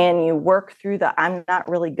 Can you work through the, I'm not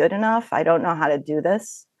really good enough, I don't know how to do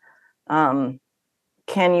this? Can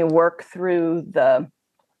you work through the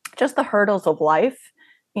hurdles of life,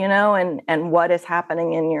 and what is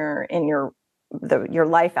happening in your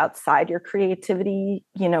life outside your creativity?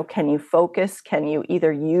 Can you focus? Can you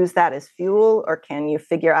either use that as fuel, or can you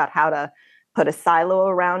figure out how to put a silo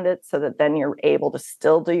around it so that then you're able to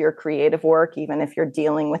still do your creative work, even if you're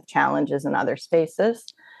dealing with challenges in other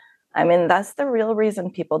spaces? I mean, that's the real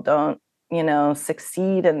reason people don't,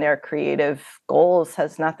 succeed in their creative goals.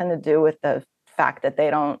 Has nothing to do with the fact that they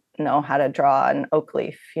don't know how to draw an oak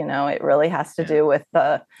leaf. It really has to do with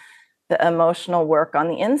the emotional work on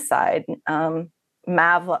the inside.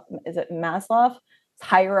 Maslow's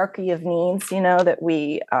hierarchy of needs, that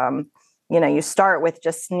we, you start with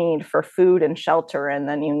just need for food and shelter, and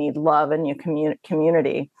then you need love and you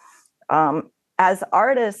community. As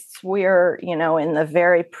artists, we're, in the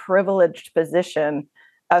very privileged position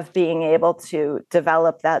of being able to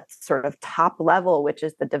develop that sort of top level, which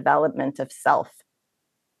is the development of self.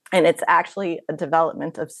 And it's actually a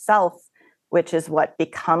development of self, which is what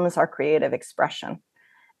becomes our creative expression.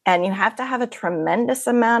 And you have to have a tremendous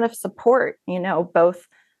amount of support, both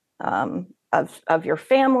of your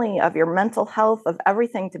family, of your mental health, of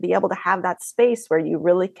everything, to be able to have that space where you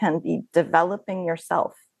really can be developing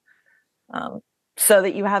yourself, so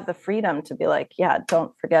that you have the freedom to be like,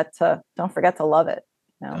 don't forget to love it.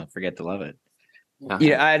 Don't forget to love it.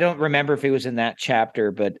 I don't remember if it was in that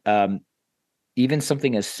chapter, but even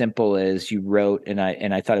something as simple as you wrote, and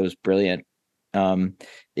I thought it was brilliant,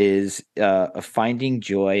 is finding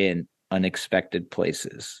joy in unexpected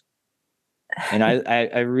places. And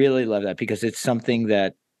I really love that, because it's something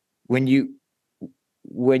that when you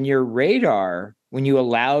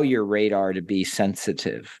allow your radar to be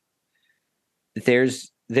sensitive, there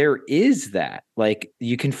is that, like,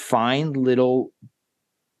 you can find little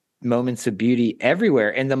moments of beauty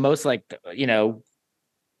everywhere. And the most, like,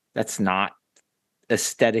 that's not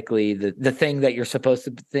aesthetically the thing that you're supposed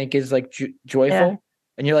to think is like joyful.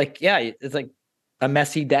 And you're like, it's like a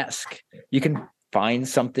messy desk. You can find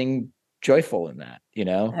something joyful in that,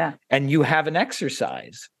 and you have an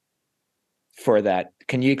exercise for that.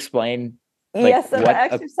 Can you explain? Yes, the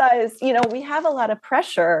exercise, we have a lot of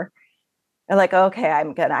pressure. Like, okay,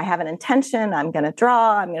 I have an intention. I'm going to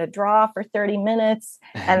draw for 30 minutes.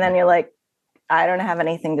 And then you're like, I don't have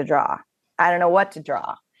anything to draw. I don't know what to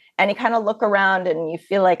draw. And you kind of look around and you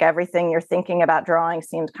feel like everything you're thinking about drawing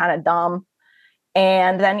seems kind of dumb.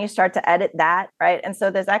 And then you start to edit that, right? And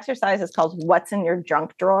so this exercise is called What's in Your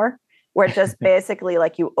Junk Drawer, where just basically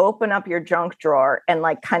like you open up your junk drawer and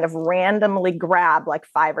like kind of randomly grab like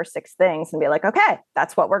 5 or 6 things and be like, okay,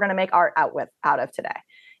 that's what we're going to make art out of today.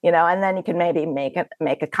 and then you can maybe make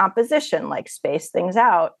a composition, like space things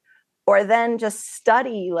out, or then just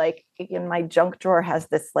study. Like in my junk drawer has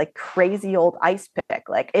this like crazy old ice pick.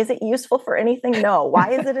 Like, is it usful for anything? No.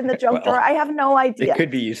 Why is it in the junk drawer? I have no idea. It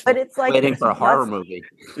could be useful. But it's like waiting for a horror movie.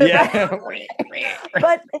 Yeah.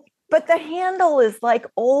 but the handle is like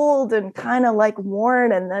old and kind of like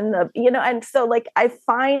worn, and then and so like I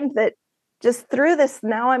find that just through this,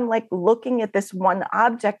 now I'm like looking at this one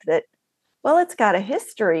object that, well, it's got a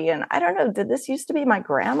history, and I don't know, did this used to be my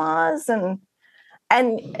grandma's? And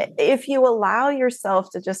if you allow yourself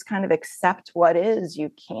to just kind of accept what is, you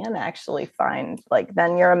can actually find, like,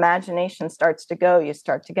 then your imagination starts to go, you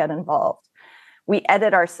start to get involved. We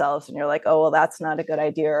edit ourselves and you're like, oh, well, that's not a good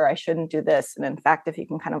idea, or I shouldn't do this. And in fact, if you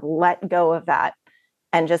can kind of let go of that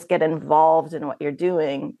and just get involved in what you're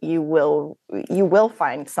doing, you will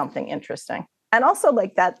find something interesting. And also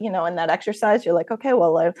like that, in that exercise, you're like, okay,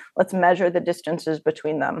 well, let's measure the distances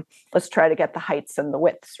between them. Let's try to get the heights and the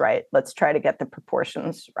widths right. Let's try to get the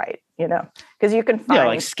proportions right, because you can find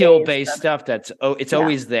like skill-based stuff that's, it's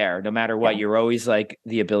always there, no matter what. You're always like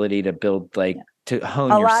the ability to build, like to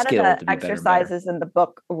hone your skill. A lot of the exercises in the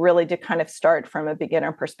book really do kind of start from a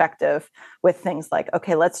beginner perspective with things like,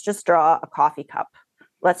 okay, let's just draw a coffee cup.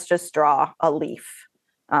 Let's just draw a leaf.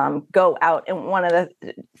 Go out. And one of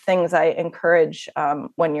the things I encourage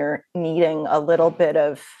when you're needing a little bit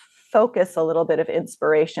of focus, a little bit of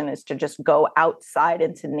inspiration, is to just go outside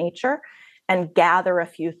into nature and gather a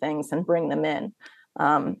few things and bring them in.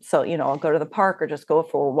 So, I'll go to the park or just go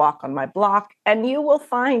for a walk on my block, and you will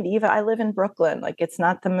find, even I live in Brooklyn, like it's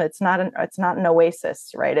not an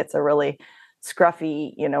oasis, right? It's a really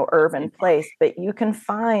scruffy, urban place, but you can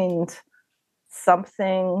find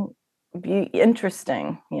something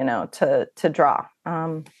interesting, to draw.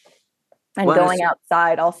 And going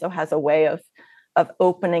outside also has a way of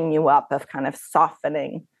opening you up, of kind of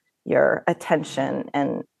softening your attention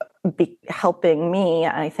and helping me,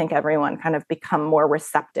 I think everyone, kind of become more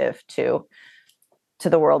receptive to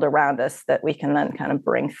the world around us, that we can then kind of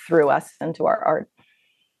bring through us into our art.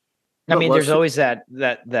 I mean, there's always that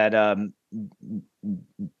the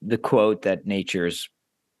quote that nature's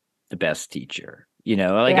the best teacher,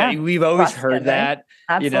 we've always heard that,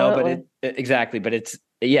 right? But but it's,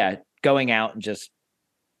 going out and just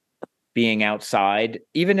being outside,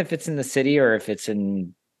 even if it's in the city or if it's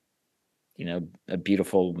in, a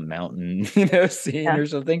beautiful mountain, scene or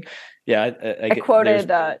something. Yeah. I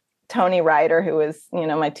quoted Tony Ryder, who was,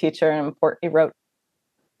 my teacher, and he wrote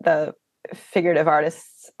the figurative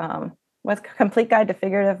artists, with Complete Guide to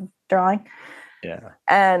Figurative Drawing. Yeah.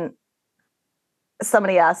 And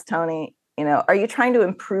somebody asked Tony, are you trying to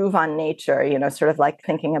improve on nature? Sort of like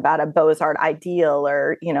thinking about a Beaux-Arts ideal,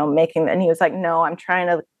 or, and he was like, no, I'm trying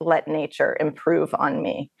to let nature improve on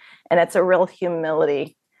me. And it's a real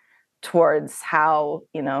humility towards how,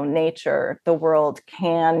 nature, the world,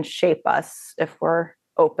 can shape us if we're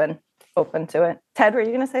open to it. Ted, were you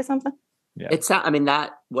going to say something? Yeah.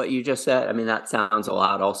 What you just said, that sounds a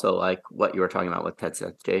lot also like what you were talking about with Ted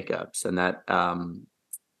Seth Jacobs, and that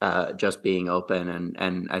just being open.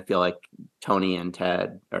 And I feel like Tony and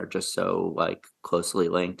Ted are just so like closely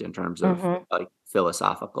linked in terms of like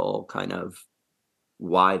philosophical kind of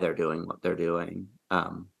why they're doing what they're doing.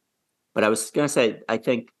 But I was going to say, I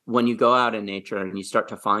think when you go out in nature and you start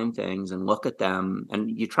to find things and look at them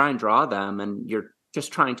and you try and draw them, and you're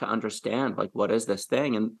just trying to understand, like, what is this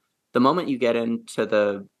thing? And the moment you get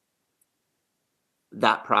into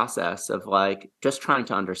that process of like just trying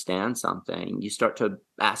to understand something, you start to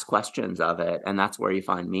ask questions of it, and that's where you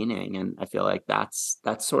find meaning. And I feel like that's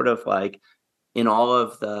sort of like in all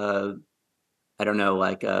of the, I don't know,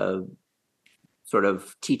 like sort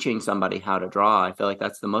of teaching somebody how to draw. I feel like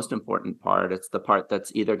that's the most important part. It's the part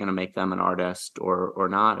that's either going to make them an artist or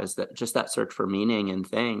not, is that just that search for meaning in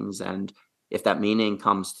things. And if that meaning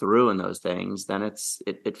comes through in those things, then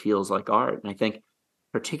it feels like art. And I think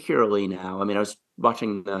particularly now, I was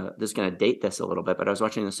watching this is going to date this a little bit, but I was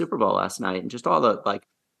watching the Super Bowl last night, and just all the like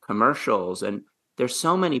commercials, and there's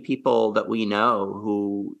so many people that we know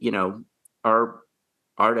who, are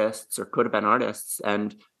artists or could have been artists,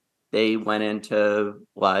 and they went into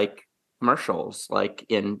like commercials, like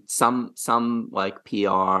in some like PR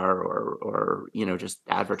or just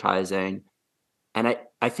advertising. And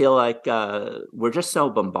I feel like we're just so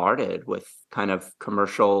bombarded with kind of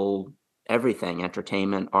commercial everything,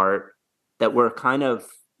 entertainment, art, that we're kind of,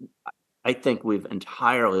 I think we've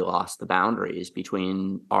entirely lost the boundaries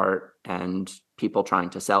between art and people trying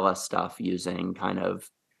to sell us stuff using kind of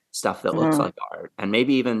stuff that looks like art, and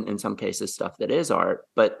maybe even in some cases stuff that is art,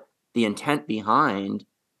 but the intent behind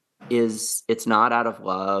it's not out of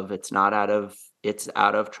love, it's not out of it's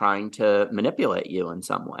out of trying to manipulate you in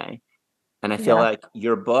some way. And I feel like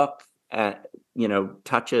your book,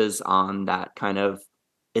 touches on that kind of,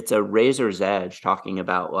 it's a razor's edge talking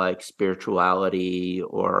about like spirituality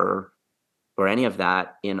or any of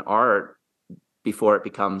that in art before it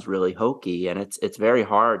becomes really hokey. And it's very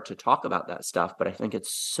hard to talk about that stuff, but I think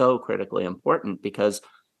it's so critically important, because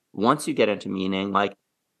once you get into meaning, like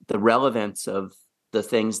the relevance of the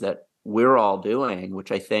things that we're all doing,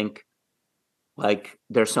 which I think, like,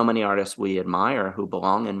 there's so many artists we admire who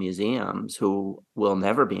belong in museums who will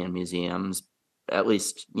never be in museums. At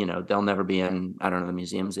least, they'll never be in, I don't know, the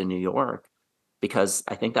museums in New York, because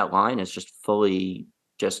I think that line is just fully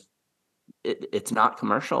it's not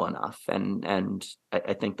commercial enough. And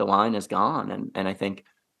I think the line is gone. And I think,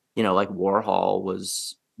 like Warhol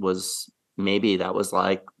was maybe that was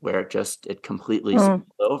like where it completely spilled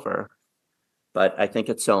over. But I think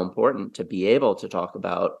it's so important to be able to talk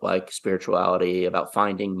about like spirituality, about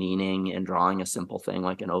finding meaning and drawing a simple thing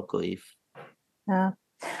like an oak leaf. Yeah.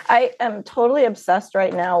 I am totally obsessed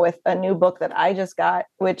right now with a new book that I just got,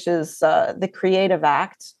 which is The Creative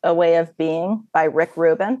Act, A Way of Being by Rick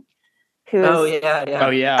Rubin, who's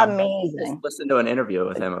amazing. Just listened to an interview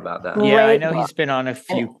with him about that. Yeah, I know he's been on a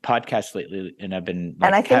few podcasts lately, and I've been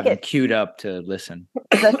having queued up to listen.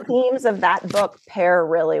 The themes of that book pair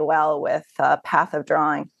really well with Path of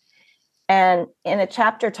Drawing. And in a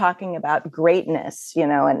chapter talking about greatness,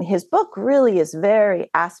 and his book really is very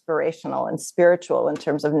aspirational and spiritual in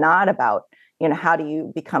terms of not about, how do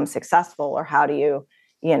you become successful or how do you,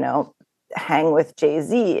 hang with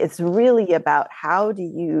Jay-Z. It's really about how do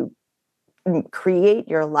you create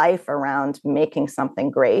your life around making something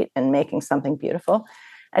great and making something beautiful.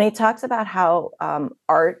 And he talks about how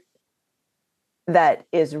art that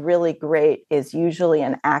is really great is usually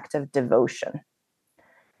an act of devotion.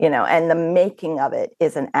 And the making of it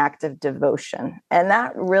is an act of devotion. And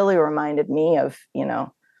that really reminded me of,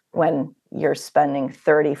 when you're spending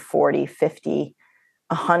 30, 40, 50,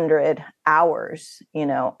 100 hours,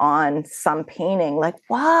 on some painting, like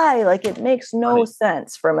why? Like it makes no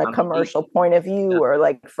sense from a commercial point of view or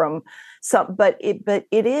like from some, but it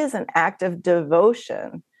is an act of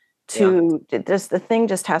devotion to this. The thing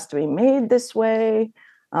just has to be made this way.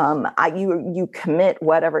 You commit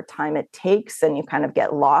whatever time it takes, and you kind of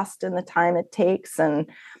get lost in the time it takes. And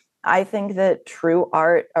I think that true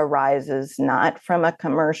art arises not from a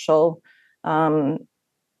commercial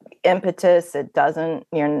impetus. It doesn't,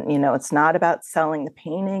 it's not about selling the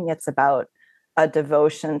painting. It's about a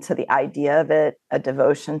devotion to the idea of it, a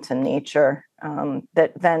devotion to nature,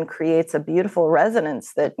 that then creates a beautiful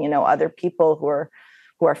resonance that, other people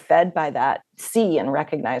who are fed by that see and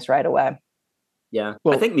recognize right away. Yeah.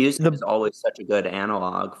 Well, I think music is always such a good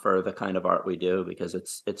analog for the kind of art we do, because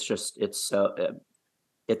it's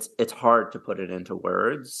hard to put it into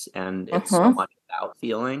words, and it's so much about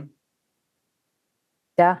feeling.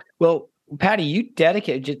 Yeah. Well, Patty, you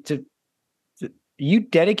dedicated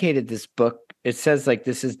this book. It says like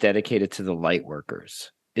this is dedicated to the light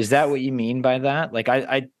workers. Is that what you mean by that? Like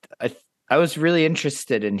I was really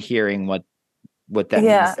interested in hearing what that means.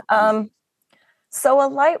 Yeah. So a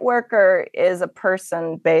light worker is a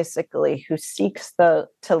person basically who seeks to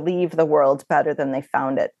leave the world better than they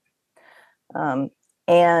found it.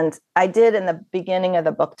 And I did in the beginning of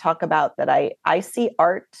the book talk about that I see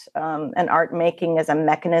art and art making as a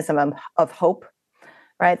mechanism of hope,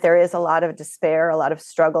 right? There is a lot of despair, a lot of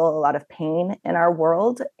struggle, a lot of pain in our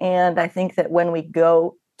world. And I think that when we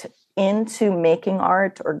go into making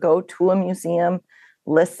art or go to a museum,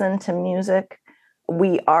 listen to music,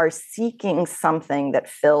 we are seeking something that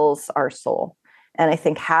fills our soul. And I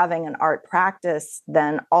think having an art practice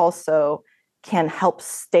then also can help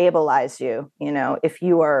stabilize you. If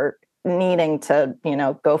you are needing to,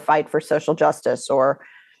 go fight for social justice or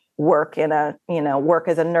work work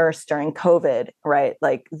as a nurse during COVID, right?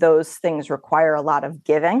 Like those things require a lot of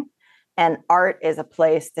giving, and art is a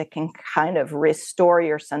place that can kind of restore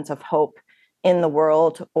your sense of hope in the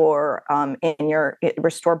world, or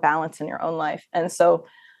restore balance in your own life. And so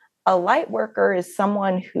a light worker is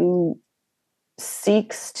someone who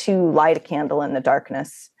seeks to light a candle in the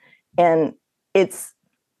darkness. And it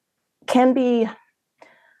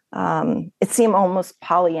seems almost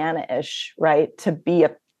Pollyanna-ish, right? To be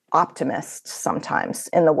an optimist sometimes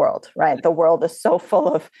in the world, right? The world is so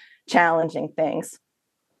full of challenging things.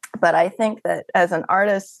 But I think that as an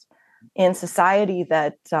artist in society,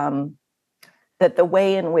 that the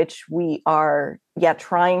way in which we are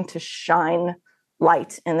trying to shine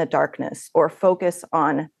light in the darkness, or focus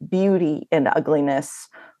on beauty in ugliness,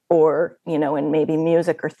 or in maybe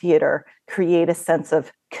music or theater, create a sense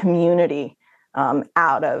of community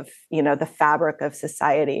out of, the fabric of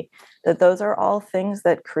society, that those are all things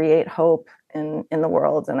that create hope in the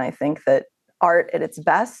world. And I think that art at its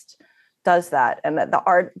best does that. And that the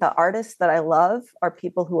artists that I love are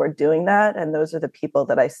people who are doing that. And those are the people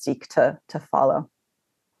that I seek to follow.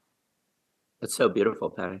 That's so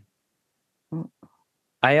beautiful, Patty.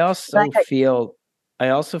 I also feel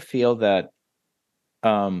that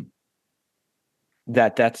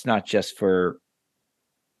that's not just for,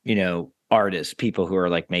 artists, people who are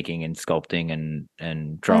like making and sculpting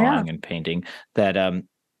and drawing and painting, that and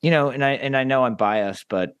I know I'm biased,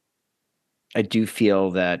 but I do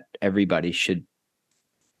feel that everybody should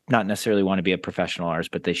not necessarily want to be a professional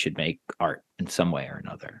artist, but they should make art in some way or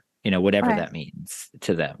another, whatever that means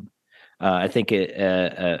to them. I think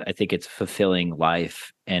it's a fulfilling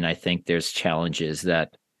life, and I think there's challenges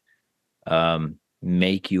that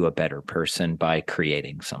make you a better person by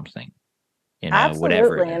creating something, Absolutely.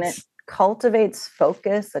 Whatever it is. And it cultivates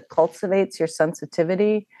focus, it cultivates your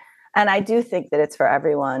sensitivity. And I do think that it's for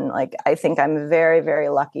everyone. Like, I think I'm very, very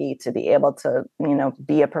lucky to be able to,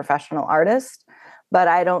 be a professional artist, but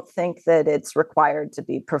I don't think that it's required to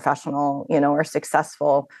be professional, or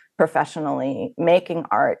successful professionally making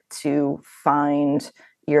art to find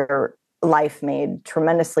your life made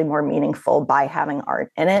tremendously more meaningful by having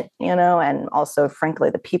art in it, and also,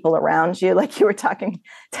 frankly, the people around you, like you were talking,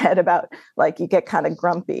 Ted, about, like, you get kind of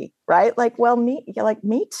grumpy, right? Like, well, me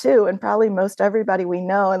too. And probably most everybody we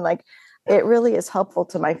know. And like, it really is helpful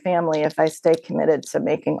to my family if I stay committed to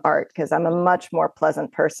making art, because I'm a much more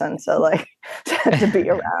pleasant person. So, like, to be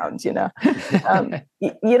around, you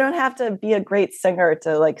don't have to be a great singer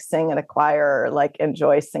to like sing in a choir or like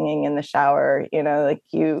enjoy singing in the shower.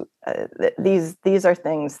 These are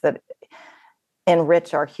things that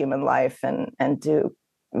enrich our human life and do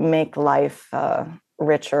make life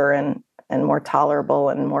richer and more tolerable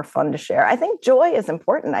and more fun to share. I think joy is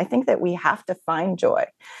important. I think that we have to find joy.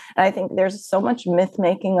 And I think there's so much myth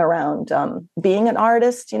making around being an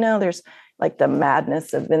artist. There's like the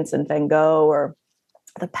madness of Vincent van Gogh or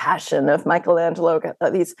the passion of Michelangelo,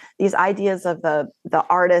 these ideas of the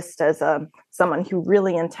artist as someone who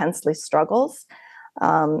really intensely struggles.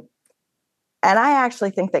 And I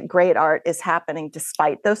actually think that great art is happening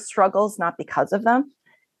despite those struggles, not because of them.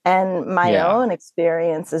 And my own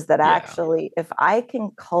experience is that actually, if I can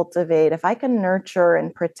nurture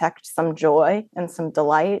and protect some joy and some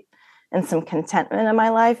delight and some contentment in my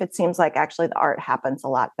life, it seems like actually the art happens a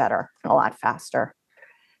lot better and a lot faster.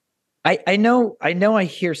 I know I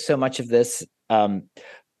hear so much of this.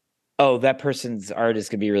 That person's art is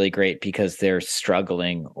going to be really great because they're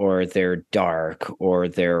struggling or they're dark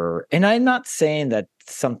or and I'm not saying that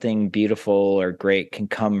something beautiful or great can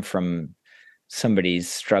come from somebody's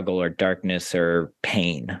struggle or darkness or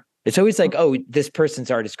pain. It's always like, this person's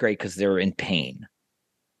art is great because they're in pain.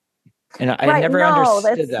 And I never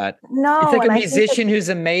understood that. No, it's like a musician who's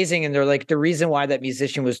amazing, and they're like, the reason why that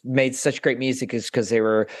musician made such great music is because they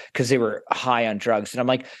were high on drugs. And I'm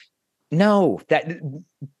like, no, that,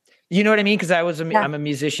 you know what I mean? Because I'm a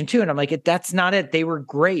musician too, and I'm like, that's not it. They were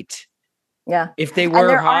great. Yeah. If they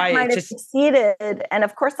were high, it just succeeded. And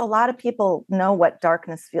of course, a lot of people know what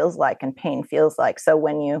darkness feels like and pain feels like. So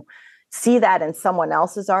when you see that in someone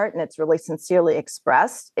else's art and it's really sincerely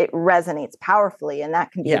expressed, it resonates powerfully, and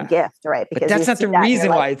that can be a gift, right? Because that's not the reason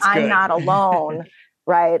why it's good. I'm not alone,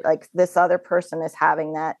 right? Like, this other person is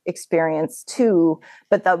having that experience too.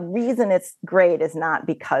 But the reason it's great is not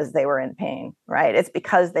because they were in pain, right? It's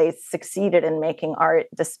because they succeeded in making art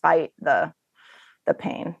despite the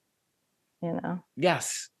pain.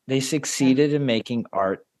 Yes, they succeeded in making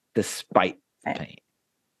art despite pain.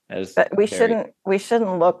 But we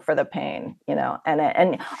shouldn't look for the pain,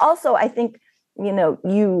 and also I think,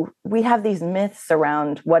 we have these myths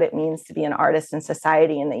around what it means to be an artist in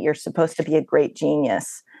society, and that you're supposed to be a great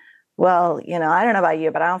genius. Well, I don't know about you,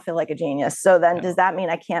 but I don't feel like a genius. So then does that mean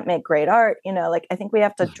I can't make great art? I think we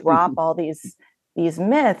have to drop all these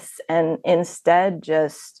myths and instead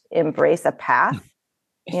just embrace a path.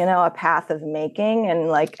 A path of making, and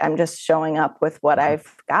like, I'm just showing up with what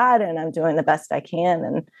I've got and I'm doing the best I can.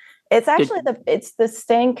 And it's actually it's the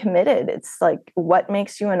staying committed. It's like, what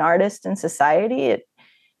makes you an artist in society?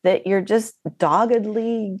 That you're just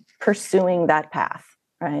doggedly pursuing that path,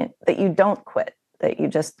 right? That you don't quit, that you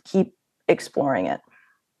just keep exploring it.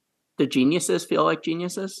 Do geniuses feel like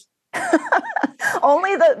geniuses?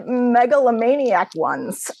 Only the megalomaniac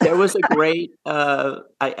ones. There was a great,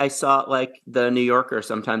 I saw, like, the New Yorker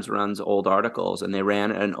sometimes runs old articles, and they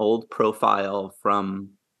ran an old profile from,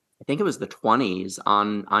 I think it was the 20s,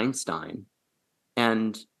 on Einstein.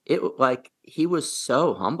 And it, like, he was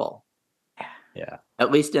so humble. Yeah.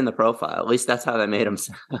 At least in the profile. At least that's how they made him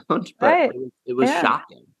sound. But Right. it was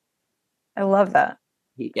shocking. I love that.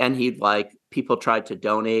 He'd like, people tried to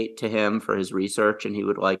donate to him for his research, and he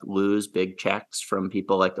would like lose big checks from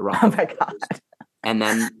people like the Oh my Rockefellers. God. And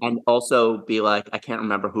also be like, I can't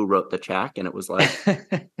remember who wrote the check. And it was like,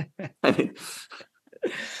 I mean,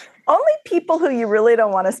 only people who you really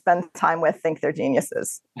don't want to spend time with think they're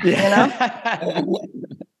geniuses. Yeah. You know?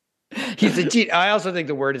 He's a genius. I also think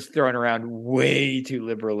the word is thrown around way too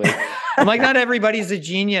liberally. I'm like, not everybody's a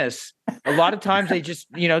genius. A lot of times they just,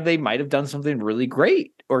 they might have done something really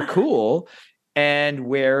great or cool. And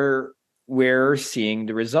we're seeing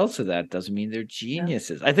the results of that. Doesn't mean they're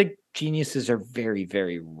geniuses. Yeah. I think geniuses are very,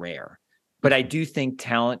 very rare. But I do think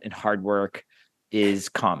talent and hard work is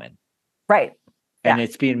common. Right. And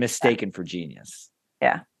it's being mistaken for genius.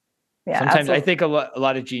 Yeah. Yeah. Sometimes absolutely. I think a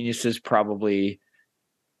lot of geniuses probably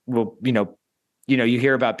will, you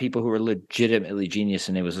hear about people who are legitimately genius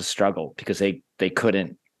and it was a struggle because they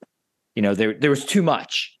couldn't, there was too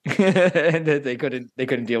much and they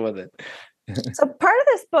couldn't deal with it. So part of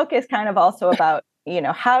this book is kind of also about,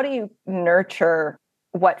 how do you nurture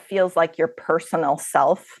what feels like your personal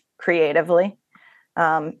self creatively,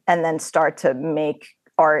 and then start to make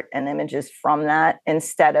art and images from that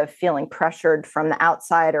instead of feeling pressured from the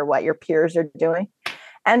outside or what your peers are doing.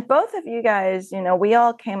 And both of you guys, we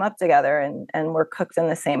all came up together and were cooked in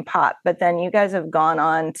the same pot, but then you guys have gone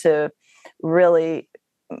on to really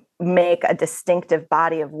make a distinctive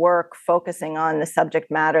body of work focusing on the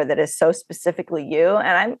subject matter that is so specifically you.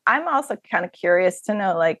 And I'm also kind of curious to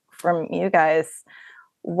know, like, from you guys,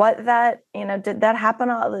 what that, did that happen?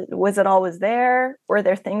 Was it always there? Were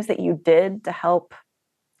there things that you did to help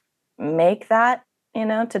make that,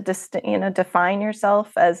 to define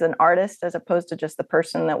yourself as an artist as opposed to just the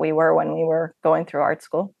person that we were when we were going through art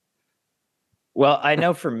school? Well, I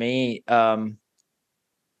know for me, I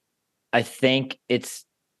think it's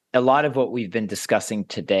a lot of what we've been discussing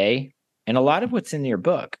today and a lot of what's in your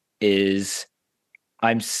book is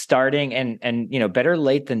I'm starting and better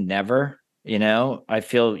late than never. I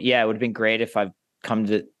feel, it would have been great if I've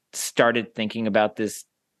started thinking about this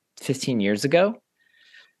 15 years ago,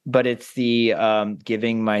 but it's the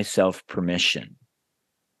giving myself permission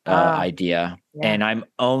idea. Yeah. And I'm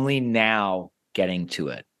only now getting to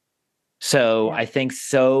it. So I think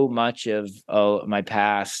so much of my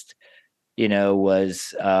past,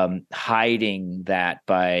 was hiding that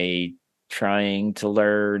by trying to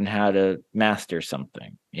learn how to master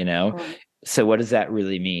something, So what does that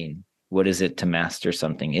really mean? What is it to master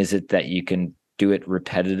something? Is it that you can do it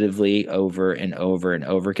repetitively over and over and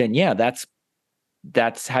over again? Yeah, that's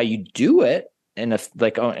how you do it in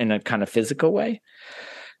a kind of physical way.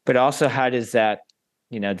 But also, how does that,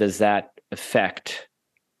 does that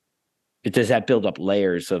build up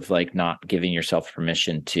layers of like not giving yourself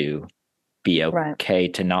permission to be okay,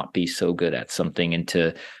 to not be so good at something and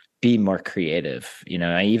to be more creative?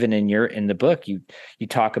 Even in the book, you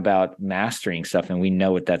talk about mastering stuff, and we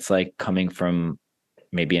know what that's like coming from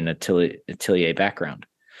maybe an atelier background.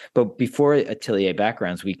 But before atelier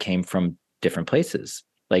backgrounds, we came from different places.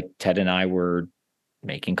 Like Ted and I were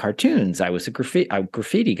making cartoons. I was a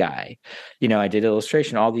graffiti guy. I did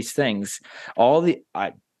illustration, all these things.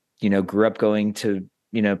 I grew up going to,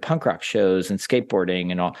 punk rock shows and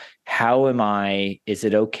skateboarding and all. Is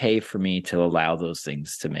it okay for me to allow those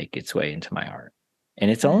things to make its way into my art?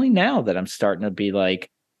 And it's only now that I'm starting to be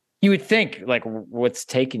like, you would think, like, what's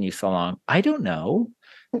taking you so long? I don't know.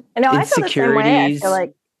 No, I feel the same way. I feel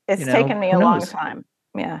like it's taken me a long time.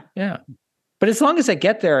 Yeah. Yeah. But as long as I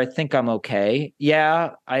get there, I think I'm okay.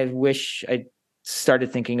 Yeah. I wish I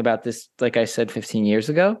started thinking about this, like I said, 15 years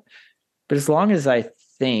ago. But as long as I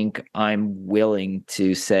think I'm willing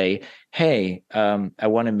to say, hey, I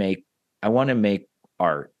want to make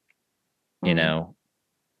art, One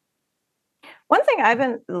thing I've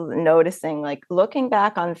been noticing, like looking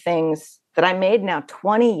back on things that I made now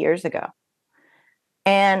 20 years ago,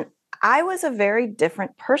 and I was a very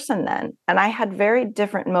different person then. And I had very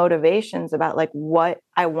different motivations about like what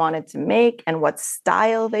I wanted to make and what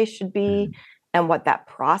style they should be and what that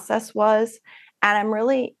process was. And I'm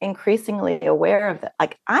really increasingly aware of that.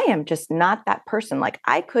 Like, I am just not that person. Like,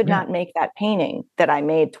 I could not make that painting that I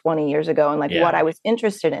made 20 years ago and like what I was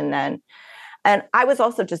interested in then. And I was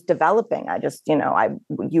also just developing. I just, I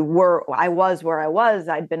was where I was.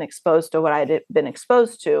 I'd been exposed to what I'd been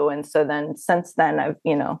exposed to. And so then since then,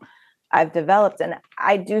 I've developed, and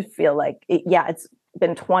I do feel like, it's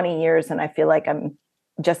been 20 years and I feel like I'm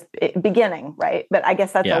just beginning, right? But I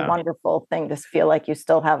guess that's a wonderful thing to feel like you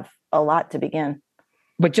still have a lot to begin.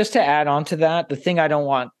 But just to add on to that, the thing I don't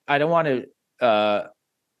want to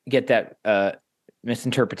get that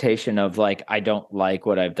misinterpretation of like, I don't like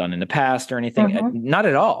what I've done in the past or anything. Not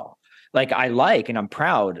at all. Like I like, and I'm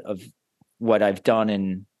proud of what I've done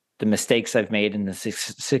and the mistakes I've made and the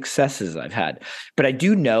successes I've had. But I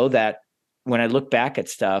do know that when I look back at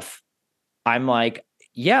stuff, I'm like,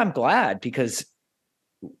 yeah, I'm glad, because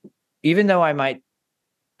even though I might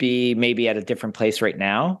be maybe at a different place right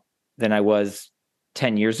now than I was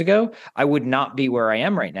 10 years ago, I would not be where I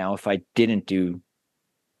am right now if I didn't do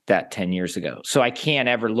that 10 years ago. So I can't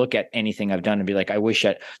ever look at anything I've done and be like, I wish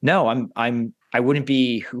I wouldn't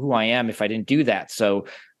be who I am if I didn't do that. So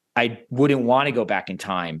I wouldn't want to go back in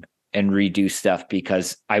time and redo stuff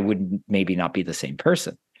because I would maybe not be the same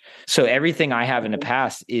person. So everything I have in the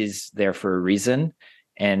past is there for a reason,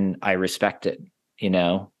 and I respect it,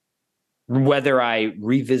 whether I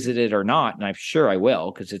revisit it or not. And I'm sure I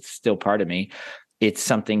will, because it's still part of me. It's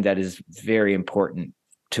something that is very important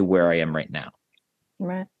to where I am right now.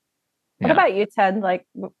 Right. Yeah. What about you, Ted? Like,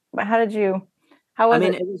 how was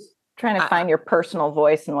it trying to find your personal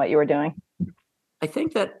voice in what you were doing? I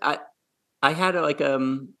think that I had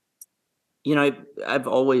I've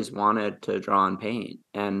always wanted to draw and paint,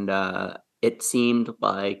 and it seemed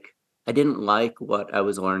like I didn't like what I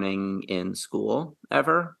was learning in school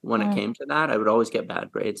ever. When it came to that, I would always get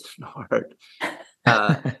bad grades in art.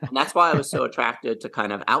 And that's why I was so attracted to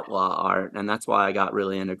kind of outlaw art. And that's why I got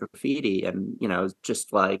really into graffiti, and,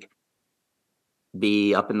 just like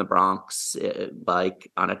be up in the Bronx,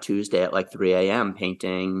 like on a Tuesday at like 3 a.m.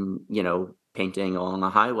 painting along a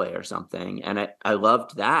highway or something. And I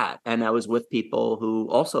loved that. And I was with people who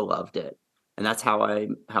also loved it. And that's how I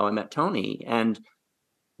met Tony. And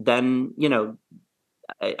then,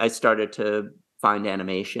 I started to find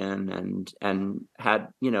animation and had,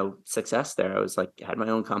 success there. I was like, had my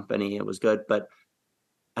own company. It was good, but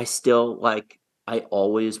I still I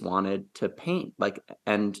always wanted to paint,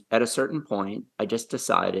 and at a certain point, I just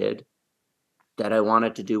decided that I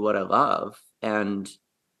wanted to do what I love, and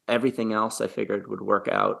everything else I figured would work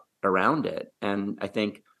out around it. And I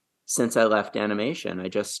think since I left animation, I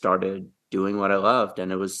just started doing what I loved.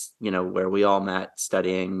 And it was, where we all met,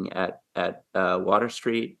 studying at Water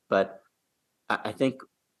Street. But I think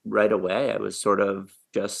right away I was sort of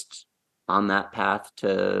just on that path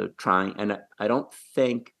to trying. And I don't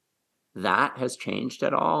think that has changed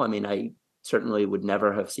at all. I mean, I certainly would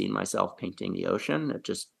never have seen myself painting the ocean. It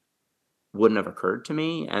just wouldn't have occurred to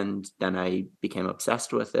me. And then I became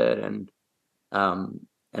obsessed with it. And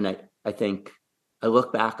I think I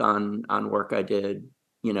look back on work I did,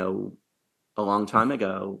 a long time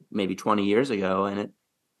ago, maybe 20 years ago, and it,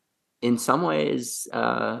 in some ways,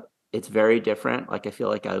 it's very different. Like, I feel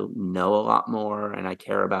like I know a lot more, and I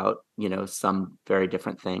care about, some very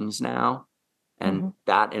different things now. And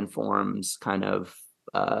that informs kind of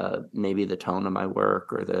maybe the tone of my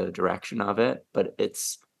work or the direction of it. But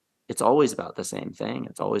it's always about the same thing.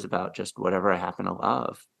 It's always about just whatever I happen to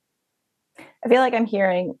love. I feel like I'm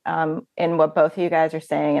hearing in what both of you guys are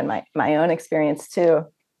saying, and my own experience too,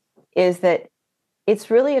 is that it's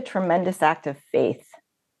really a tremendous act of faith,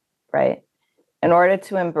 right? In order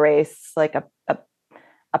to embrace like a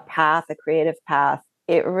path, a creative path,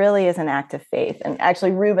 it really is an act of faith. And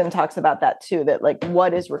actually, Ruben talks about that too, that like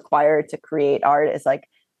what is required to create art is like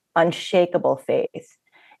unshakable faith.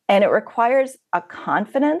 And it requires a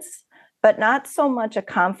confidence, but not so much a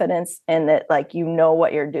confidence in that, like,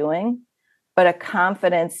 what you're doing, but a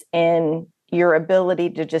confidence in your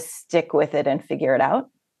ability to just stick with it and figure it out.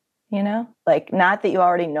 Like, not that you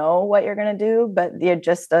already know what you're going to do, but you're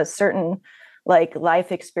just a certain like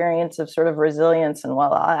life experience of sort of resilience and,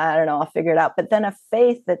 well, I don't know, I'll figure it out. But then a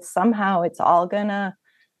faith that somehow it's all gonna,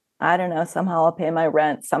 I don't know, somehow I'll pay my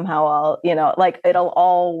rent, somehow I'll, like it'll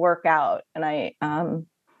all work out. And I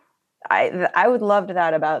would love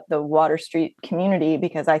that about the Water Street community,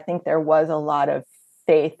 because I think there was a lot of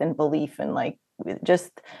faith and belief in like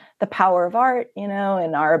just the power of art,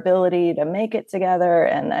 and our ability to make it together.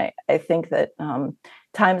 And I think that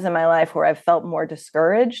times in my life where I've felt more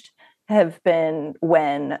discouraged have been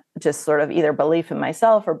when just sort of either belief in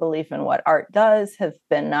myself or belief in what art does have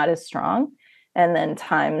been not as strong. And then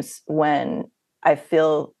times when I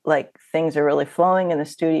feel like things are really flowing in the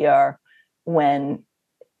studio are when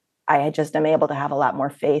I just am able to have a lot more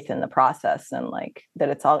faith in the process, and like that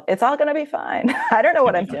it's all going to be fine. I don't know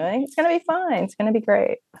what I'm doing. It's going to be fine. It's going to be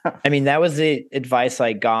great. I mean, that was the advice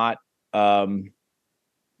I got before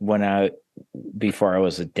I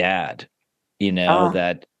was a dad,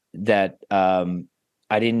 that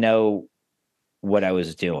I didn't know what I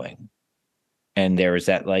was doing. And there was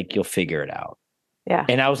that, like, you'll figure it out. Yeah.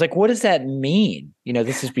 And I was like, what does that mean?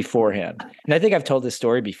 This is beforehand. And I think I've told this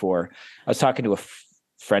story before. I was talking to a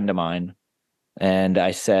friend of mine, And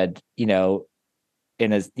I said, in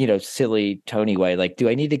a, silly Tony way, like, do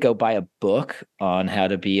I need to go buy a book on how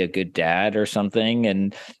to be a good dad or something?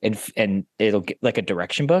 And it'll get like a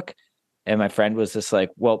direction book. And my friend was just like,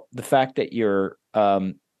 well, the fact that you're,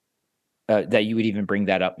 that you would even bring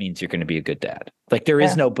that up means you're going to be a good dad. Like there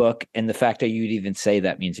is no book. And the fact that you'd even say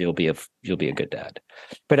that means you'll be a good dad.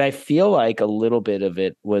 But I feel like a little bit of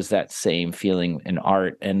it was that same feeling in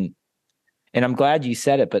art. And I'm glad you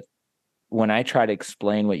said it, but when I try to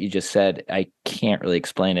explain what you just said, I can't really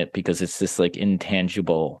explain it because it's this like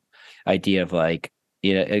intangible idea of like,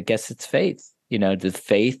 I guess it's faith, the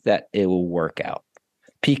faith that it will work out.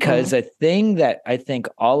 Because a thing that I think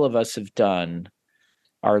all of us have done,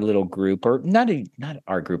 our little group, or not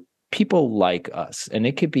our group, people like us, and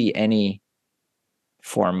it could be any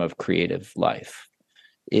form of creative life,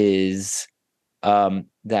 is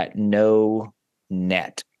that no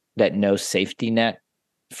safety net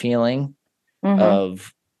feeling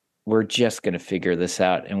of we're just going to figure this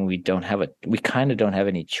out, and we kind of don't have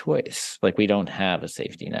any choice. Like we don't have a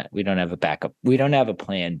safety net. We don't have a backup. We don't have a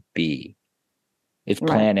plan B. It's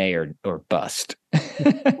plan A or bust.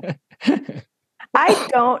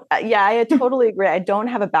 I totally agree. I don't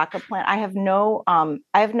have a backup plan. I have no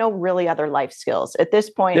really other life skills at this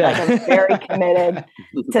point. Like I'm very committed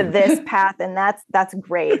to this path, and that's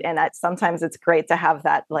great. And sometimes it's great to have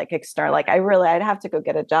that like external, like I'd have to go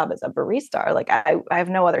get a job as a barista. Like I have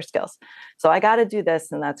no other skills. So I got to do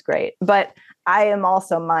this, and that's great. But I am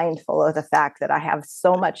also mindful of the fact that I have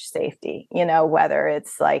so much safety, whether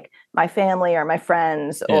it's like my family or my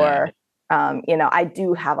friends or I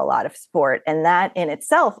do have a lot of support, and that in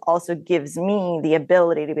itself also gives me the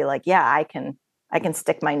ability to be like, yeah, I can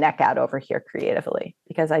stick my neck out over here creatively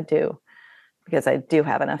because I do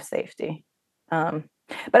have enough safety. But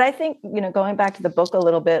I think, going back to the book a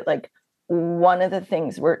little bit, like one of the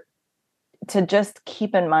things to just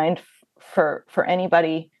keep in mind for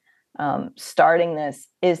anybody starting this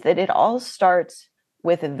is that it all starts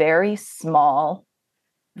with very small,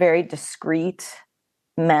 very discrete,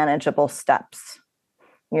 manageable steps.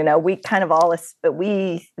 We kind of all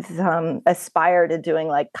aspire to doing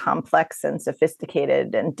like complex and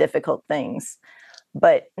sophisticated and difficult things,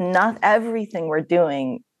 but not everything we're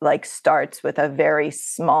doing like starts with a very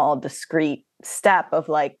small, discrete step of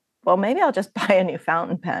like, well, maybe I'll just buy a new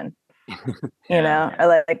fountain pen,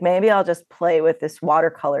 or like maybe I'll just play with this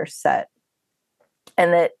watercolor set,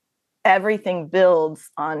 and that everything builds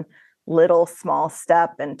on little small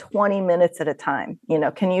step and 20 minutes at a time.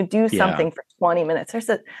 Can you do something for 20 minutes? There's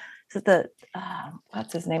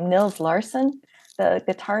what's his name? Nils Larson, the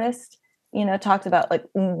guitarist, talked about like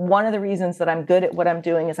one of the reasons that I'm good at what I'm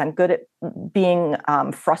doing is I'm good at being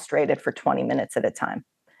frustrated for 20 minutes at a time.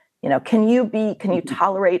 Can you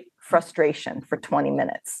tolerate frustration for 20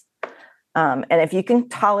 minutes? And if you can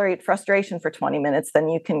tolerate frustration for 20 minutes, then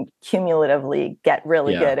you can cumulatively get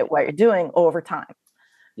really good at what you're doing over time.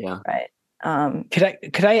 Yeah. Right.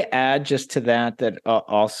 Could I add just to that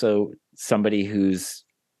also somebody who's,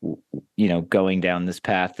 going down this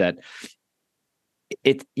path, that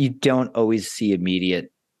you don't always see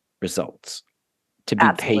immediate results. To be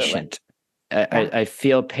patient. I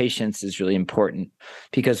feel patience is really important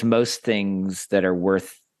because most things that are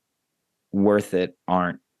worth it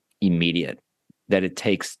aren't immediate, that it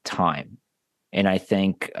takes time. And I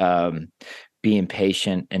think being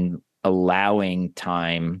patient and allowing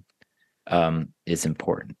time is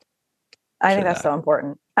important. I think that's so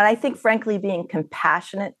important. And I think, frankly, being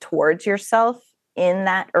compassionate towards yourself in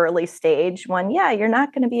that early stage when, you're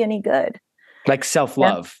not going to be any good. Like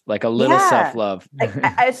self-love, like a little self-love.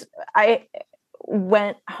 I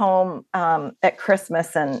went home at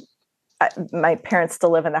Christmas, and my parents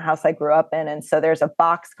still live in the house I grew up in. And so there's a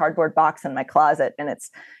cardboard box in my closet, and it's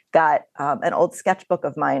got an old sketchbook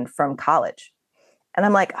of mine from college. And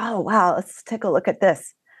I'm like, oh, wow, let's take a look at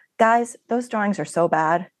this. Guys, those drawings are so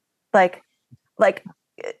bad. Like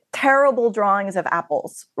terrible drawings of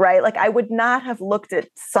apples, right? Like I would not have looked at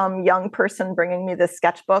some young person bringing me this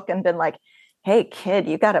sketchbook and been like, hey, kid,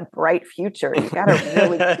 you got a bright future. You got to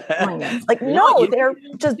really keep doing this. Like, they're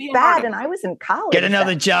just bad. And I was in college. Get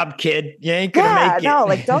another job, kid. You ain't going to make it. No,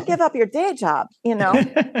 like don't give up your day job,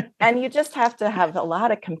 And you just have to have a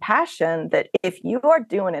lot of compassion that if you are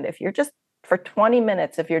doing it, if you're just for 20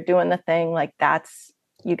 minutes, if you're doing the thing, like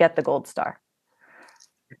you get the gold star.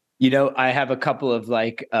 I have a couple of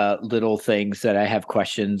like little things that I have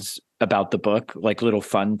questions about the book, like little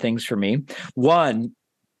fun things for me. One,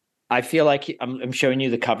 I feel like I'm showing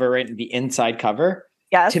you the cover, right? The inside cover.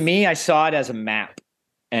 Yes. To me, I saw it as a map.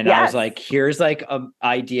 And I was like, here's like an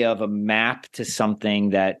idea of a map to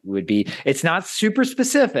something that would be, it's not super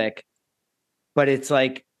specific, but it's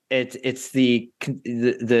like, it's the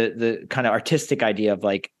kind of artistic idea of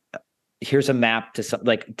like, here's a map to some,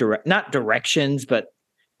 like not directions, but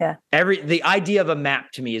the idea of a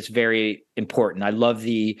map to me is very important. I love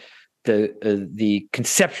the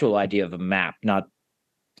conceptual idea of a map, not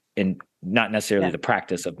necessarily the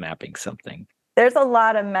practice of mapping something. There's a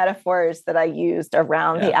lot of metaphors that I used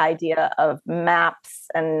around the idea of maps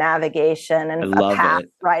and navigation and a path,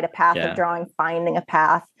 right? A path of drawing, finding a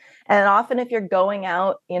path. And often if you're going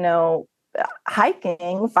out,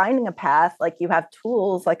 hiking, finding a path, like you have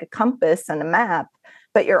tools like a compass and a map,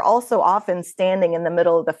 but you're also often standing in the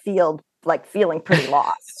middle of the field, like feeling pretty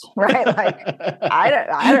lost, right? Like,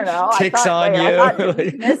 I don't know. Ticks on you. I thought,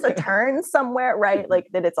 did we miss a turn somewhere, right? Like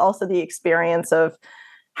that it's also the experience of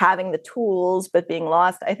having the tools, but being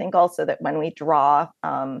lost. I think also that when we draw,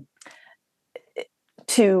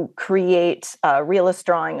 to create a realist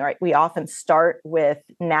drawing, right, we often start with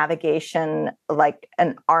navigation, like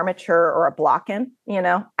an armature or a block-in,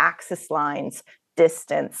 axis lines,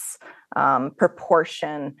 distance,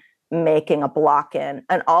 proportion, making a block-in.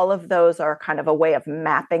 And all of those are kind of a way of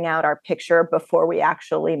mapping out our picture before we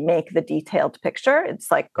actually make the detailed picture.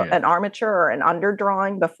 It's like an armature or an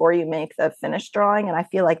underdrawing before you make the finished drawing. And I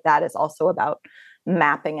feel like that is also about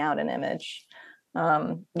mapping out an image.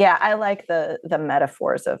 I like the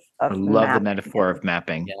metaphors of I love mapping. The metaphor of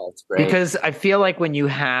mapping. Yeah, it's great. Because I feel like when you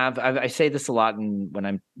have, I say this a lot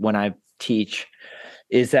when I teach,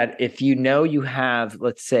 is that if you have,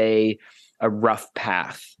 let's say, a rough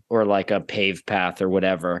path or like a paved path or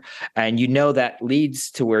whatever, and that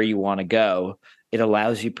leads to where you want to go, it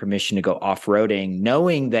allows you permission to go off-roading,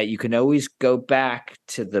 knowing that you can always go back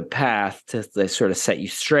to the path to sort of set you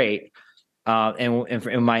straight. And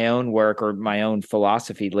in my own work or my own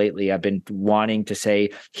philosophy lately, I've been wanting to say,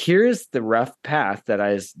 here's the rough path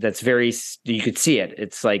that's very, you could see it.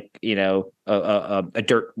 It's like, a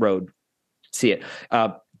dirt road. See it.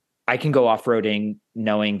 I can go off-roading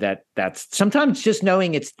knowing that's sometimes just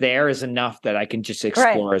knowing it's there is enough that I can just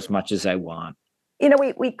explore as much as I want.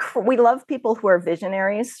 We love people who are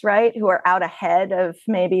visionaries, right? Who are out ahead of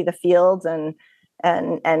maybe the fields and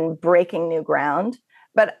breaking new ground.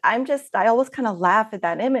 But I always kind of laugh at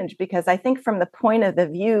that image because I think from the point of the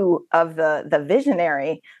view of the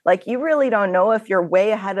visionary, like you really don't know if you're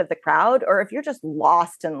way ahead of the crowd or if you're just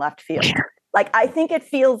lost in left field. Like, I think it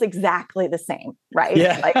feels exactly the same, right?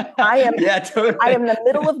 Yeah. Like I am, totally. I am in the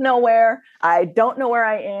middle of nowhere. I don't know where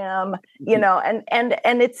I am,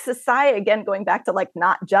 and it's society, again, going back to like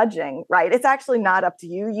not judging, right? It's actually not up to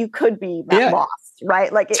you. You could be lost,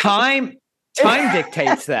 right? Like time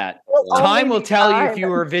dictates that. Time will tell you if you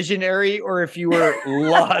were visionary or if you were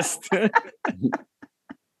lost. And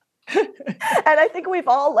I think we've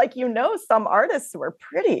all, some artists who are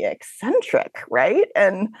pretty eccentric, right?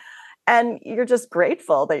 And you're just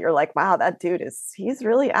grateful that you're like, wow, that dude he's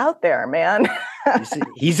really out there, man.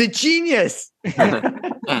 He's a genius.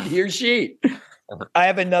 He or she. I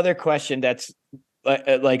have another question that's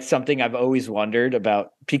like something I've always wondered about,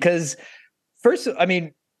 because first,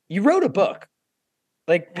 you wrote a book.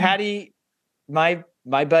 Like Patty, my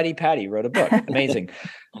buddy Patty wrote a book. Amazing.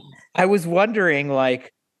 I was wondering, the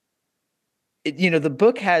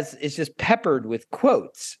book is just peppered with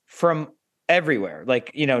quotes from everywhere.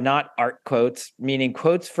 Not art quotes, meaning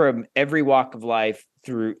quotes from every walk of life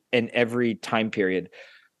through in every time period.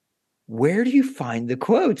 Where do you find the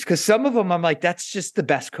quotes? Because some of them I'm like, that's just the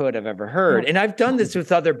best quote I've ever heard. And I've done this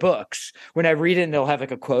with other books. When I read it and they'll have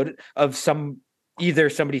like a quote of either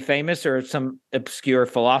somebody famous or some obscure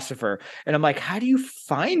philosopher. And I'm like, how do you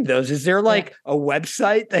find those? Is there like a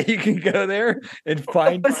website that you can go there and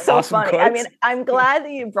find so awesome funny quotes? I'm glad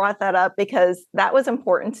that you brought that up because that was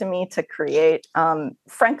important to me to create,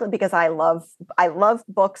 frankly, because I love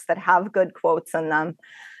books that have good quotes in them.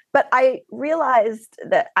 But I realized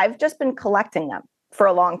that I've just been collecting them for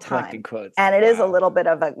a long time. Quotes. And it is a little bit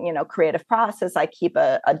of a, creative process. I keep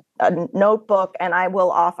a notebook and I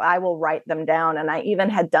will write them down. And I even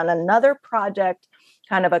had done another project,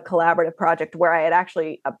 kind of a collaborative project where I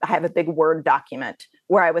have a big Word document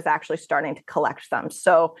where I was actually starting to collect them.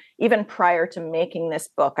 So even prior to making this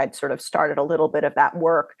book, I'd sort of started a little bit of that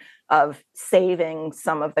work of saving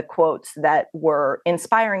some of the quotes that were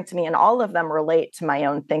inspiring to me. And all of them relate to my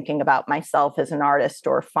own thinking about myself as an artist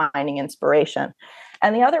or finding inspiration.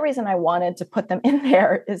 And the other reason I wanted to put them in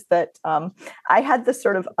there is that I had this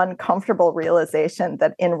sort of uncomfortable realization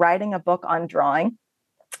that in writing a book on drawing,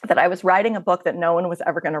 that I was writing a book that no one was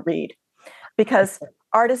ever going to read. because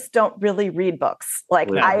artists don't really read books. Like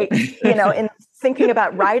in thinking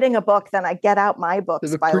about writing a book, then I get out my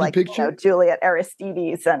books by like, Juliet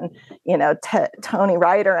Aristides and, Tony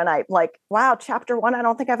Ryder. And I like, wow, chapter 1, I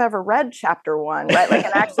don't think I've ever read chapter 1, right? Like,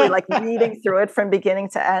 and actually like reading through it from beginning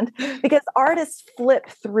to end, because artists flip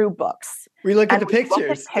through books. We look at the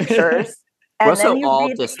pictures. And then you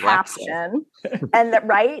read the caption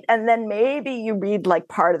and then maybe you read like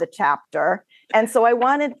part of the chapter. And so I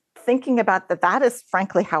wanted, thinking about that is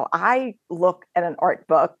frankly how I look at an art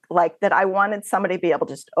book, like that I wanted somebody to be able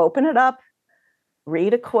to just open it up,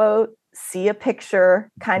 read a quote, see a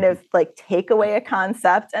picture, kind of like take away a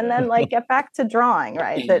concept, and then like get back to drawing,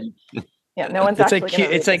 right? That no one's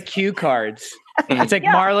it's like cue cards. It's like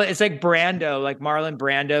Marlon. It's like Brando. Like Marlon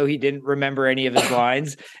Brando, he didn't remember any of his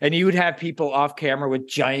lines, and you would have people off camera with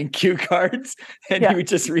giant cue cards, and you would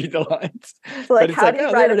just read the lines. So like, how do you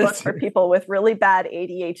write a book for people with really bad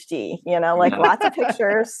ADHD? Like lots of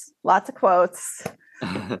pictures, lots of quotes.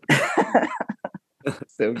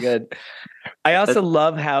 So good. I also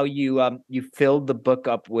love how you filled the book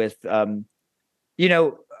up with so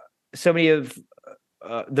many of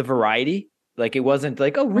the variety. Like it wasn't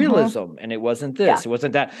like, realism, and it wasn't this, it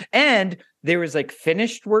wasn't that. And there was like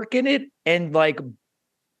finished work in it, and like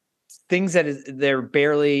things they're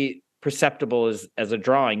barely perceptible as a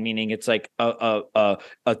drawing, meaning it's like a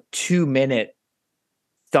 2-minute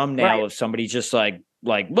thumbnail of somebody just like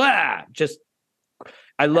blah, just.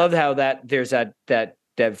 I love how there's that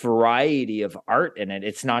variety of art in it.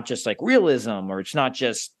 It's not just like realism, or it's not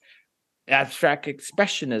just abstract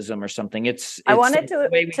expressionism or something. I wanted to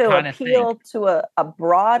appeal to a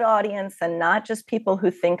broad audience, and not just people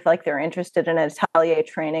who think like they're interested in atelier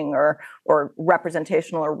training or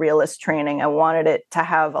representational or realist training. I wanted it to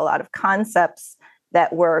have a lot of concepts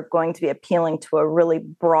that were going to be appealing to a really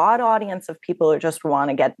broad audience of people who just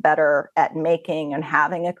want to get better at making and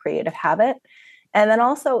having a creative habit. And then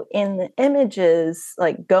also in the images,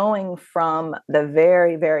 like going from the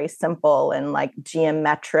very, very simple and like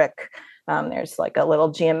geometric, there's like a little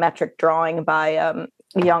geometric drawing by a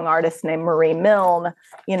young artist named Marie Milne,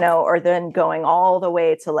 or then going all the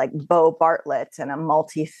way to like Bo Bartlett and a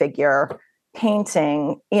multi-figure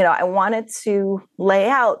painting. I wanted to lay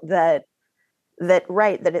out that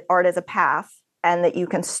art is a path, and that you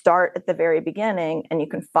can start at the very beginning and you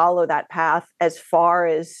can follow that path as far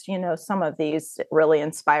as, some of these really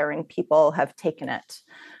inspiring people have taken it.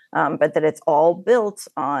 But that it's all built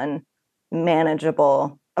on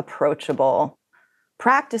manageable, approachable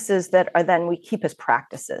practices that are then we keep as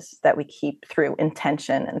practices that we keep through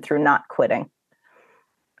intention and through not quitting,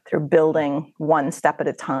 through building one step at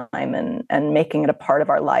a time and making it a part of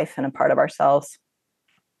our life and a part of ourselves.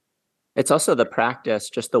 It's also the practice,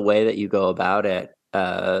 just the way that you go about it,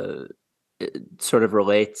 it sort of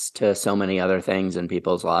relates to so many other things in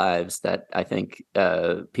people's lives that I think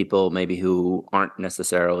people maybe who aren't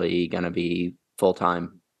necessarily going to be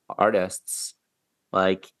full-time artists,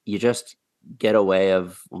 like you just get a way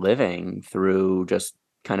of living through just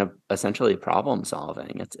kind of essentially problem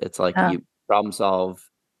solving. It's like you problem solve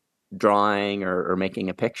drawing or making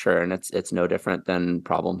a picture, and it's no different than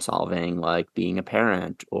problem solving like being a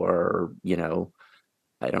parent or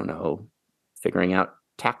I don't know, figuring out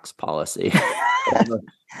tax policy.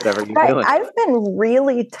 whatever you're doing. I've been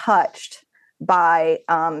really touched by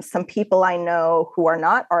some people I know who are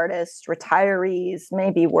not artists, retirees,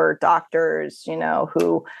 maybe were doctors,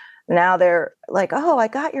 who now they're like, oh, I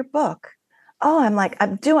got your book. Oh,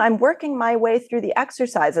 I'm working my way through the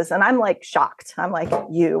exercises, and I'm like shocked. I'm like,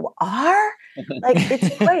 you are? Like,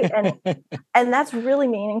 it's great. And that's really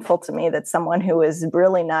meaningful to me, that someone who is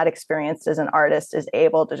really not experienced as an artist is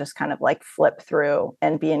able to just kind of like flip through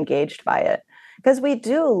and be engaged by it. Because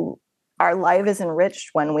our life is enriched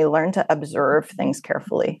when we learn to observe things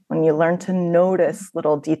carefully, when you learn to notice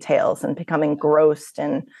little details and become engrossed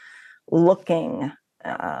in looking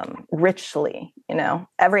richly.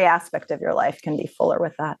 Every aspect of your life can be fuller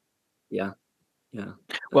with that. Yeah.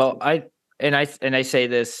 Well, I say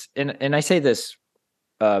this,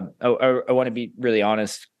 I want to be really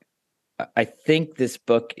honest. I think this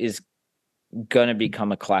book is going to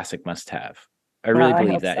become a classic must-have. I really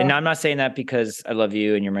believe that. So. And I'm not saying that because I love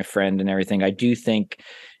you and you're my friend and everything. I do think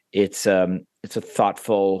it's a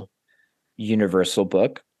thoughtful, universal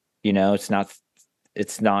book.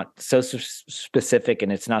 It's not so specific,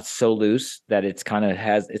 and it's not so loose that it's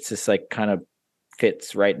just like kind of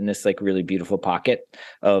fits right in this like really beautiful pocket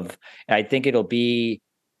of, I think it'll be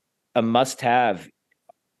a must-have,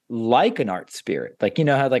 like an art spirit. Like,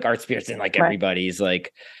 how like art spirits and like everybody's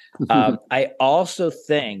like, I also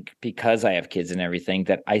think, because I have kids and everything,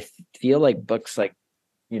 that I feel like books like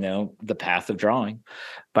The Path of Drawing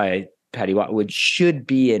by Patty Watwood should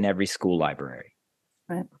be in every school library.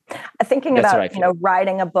 Right. Thinking That's about,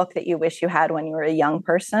 writing a book that you wish you had when you were a young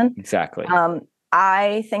person. Exactly.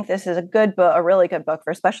 I think this is a good book, a really good book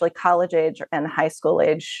for especially college age and high school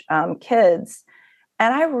age kids.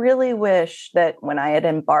 And I really wish that when I had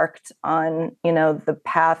embarked on, the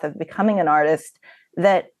path of becoming an artist,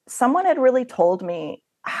 that someone had really told me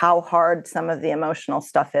how hard some of the emotional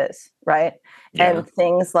stuff is, right? Yeah. And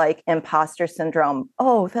things like imposter syndrome,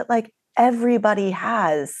 that like everybody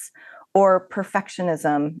has, or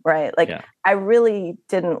perfectionism, right? Like I really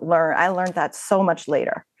didn't learn. I learned that so much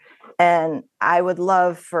later. And I would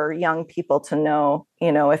love for young people to know,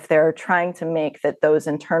 if they're trying to make that those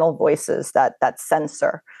internal voices that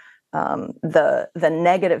censor the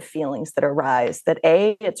negative feelings that arise, that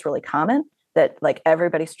it's really common, that like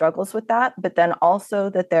everybody struggles with that, but then also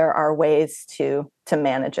that there are ways to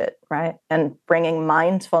manage it, right? And bringing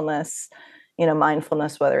mindfulness,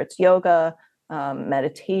 whether it's yoga,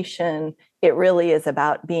 meditation, it really is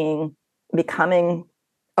about becoming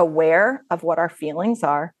aware of what our feelings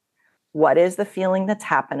are. What is the feeling that's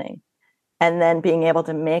happening? And then being able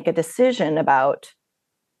to make a decision about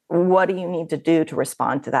what do you need to do to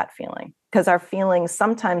respond to that feeling? Because our feelings,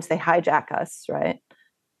 sometimes they hijack us, right?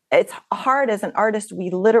 It's hard as an artist. We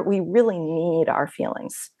really need our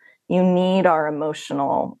feelings. You need our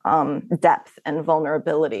emotional depth and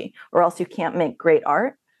vulnerability, or else you can't make great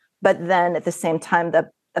art. But then at the same time,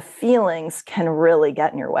 the feelings can really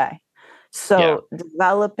get in your way. So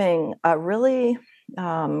developing a really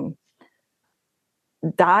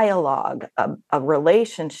dialogue, a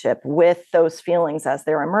relationship with those feelings as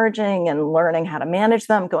they're emerging and learning how to manage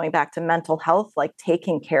them, going back to mental health, like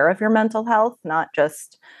taking care of your mental health, not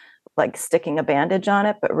just like sticking a bandage on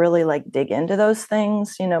it, but really like dig into those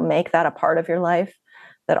things, make that a part of your life.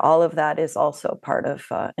 That all of that is also part of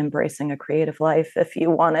embracing a creative life if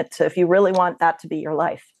you really want that to be your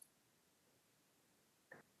life.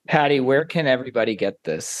 Patty, where can everybody get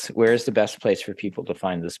this? Where's the best place for people to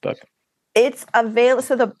find this book? It's available.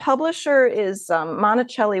 So the publisher is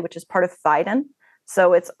Monticelli, which is part of Phaidon.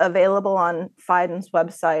 So it's available on Phaidon's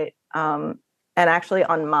website. And actually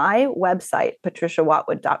on my website,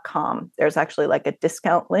 patriciawatwood.com, there's actually like a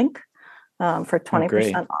discount link for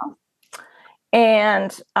 20% off.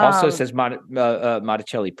 And also it says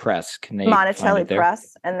Monticelli Press. Can they Monticelli find it there?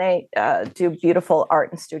 Press, and they do beautiful art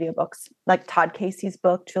and studio books, like Todd Casey's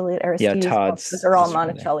book, Juliet Aristide's books. Those are all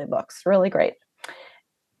Monticelli books. Really great.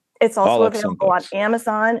 It's also available on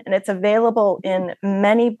Amazon, and it's available in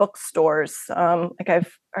many bookstores.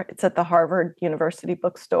 It's at the Harvard University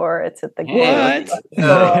bookstore. It's at the Gale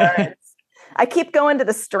bookstore. I keep going to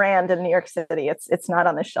the Strand in New York City. It's not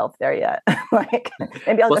on the shelf there yet. Like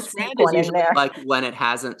maybe I'll just sneak one in there. Like when it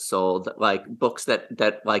hasn't sold, like books that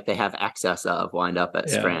like they have excess of wind up at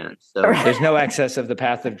Strand. So there's no excess of the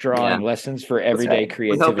Path of Drawing lessons for everyday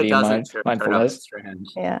creativity and mindfulness.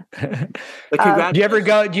 Yeah. But do you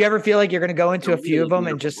ever feel like you're going to go into a few of them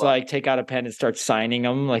and just like take out a pen and start signing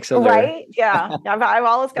them? Like so, right? Yeah. I've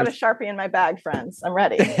always got a Sharpie in my bag, friends. I'm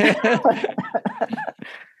ready.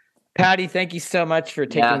 Patty, thank you so much for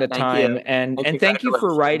taking the time and thank you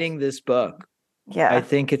for writing this book. Yeah. I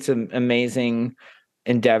think it's an amazing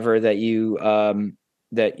endeavor that you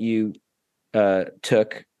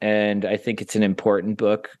took, and I think it's an important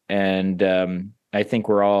book, and I think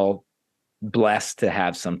we're all blessed to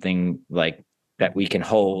have something like that we can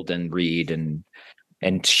hold and read and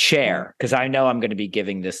share, because I know I'm going to be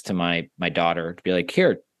giving this to my daughter to be like,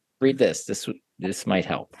 here, read this. This might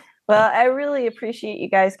help. Well, I really appreciate you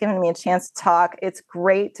guys giving me a chance to talk. It's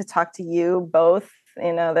great to talk to you both,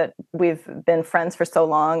 that we've been friends for so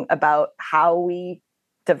long, about how we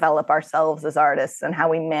develop ourselves as artists and how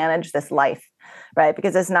we manage this life, right?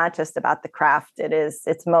 Because it's not just about the craft.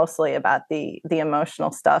 It's mostly about the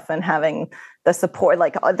emotional stuff and having the support,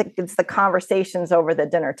 like it's the conversations over the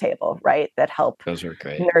dinner table, right? That help Those are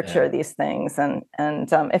great. Nurture these things. And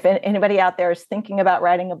if anybody out there is thinking about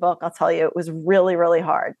writing a book, I'll tell you, it was really, really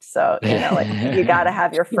hard. So, you got to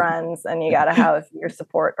have your friends and you got to have your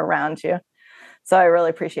support around you. So I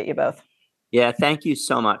really appreciate you both. Yeah. Thank you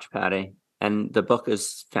so much, Patty. And the book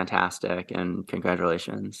is fantastic, and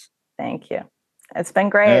congratulations. Thank you. It's been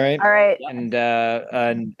great. All right.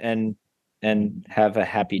 And have a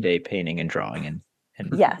happy day painting and drawing and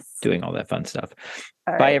yes, doing all that fun stuff.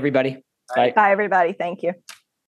 All Bye, right. everybody. Bye, everybody. Thank you.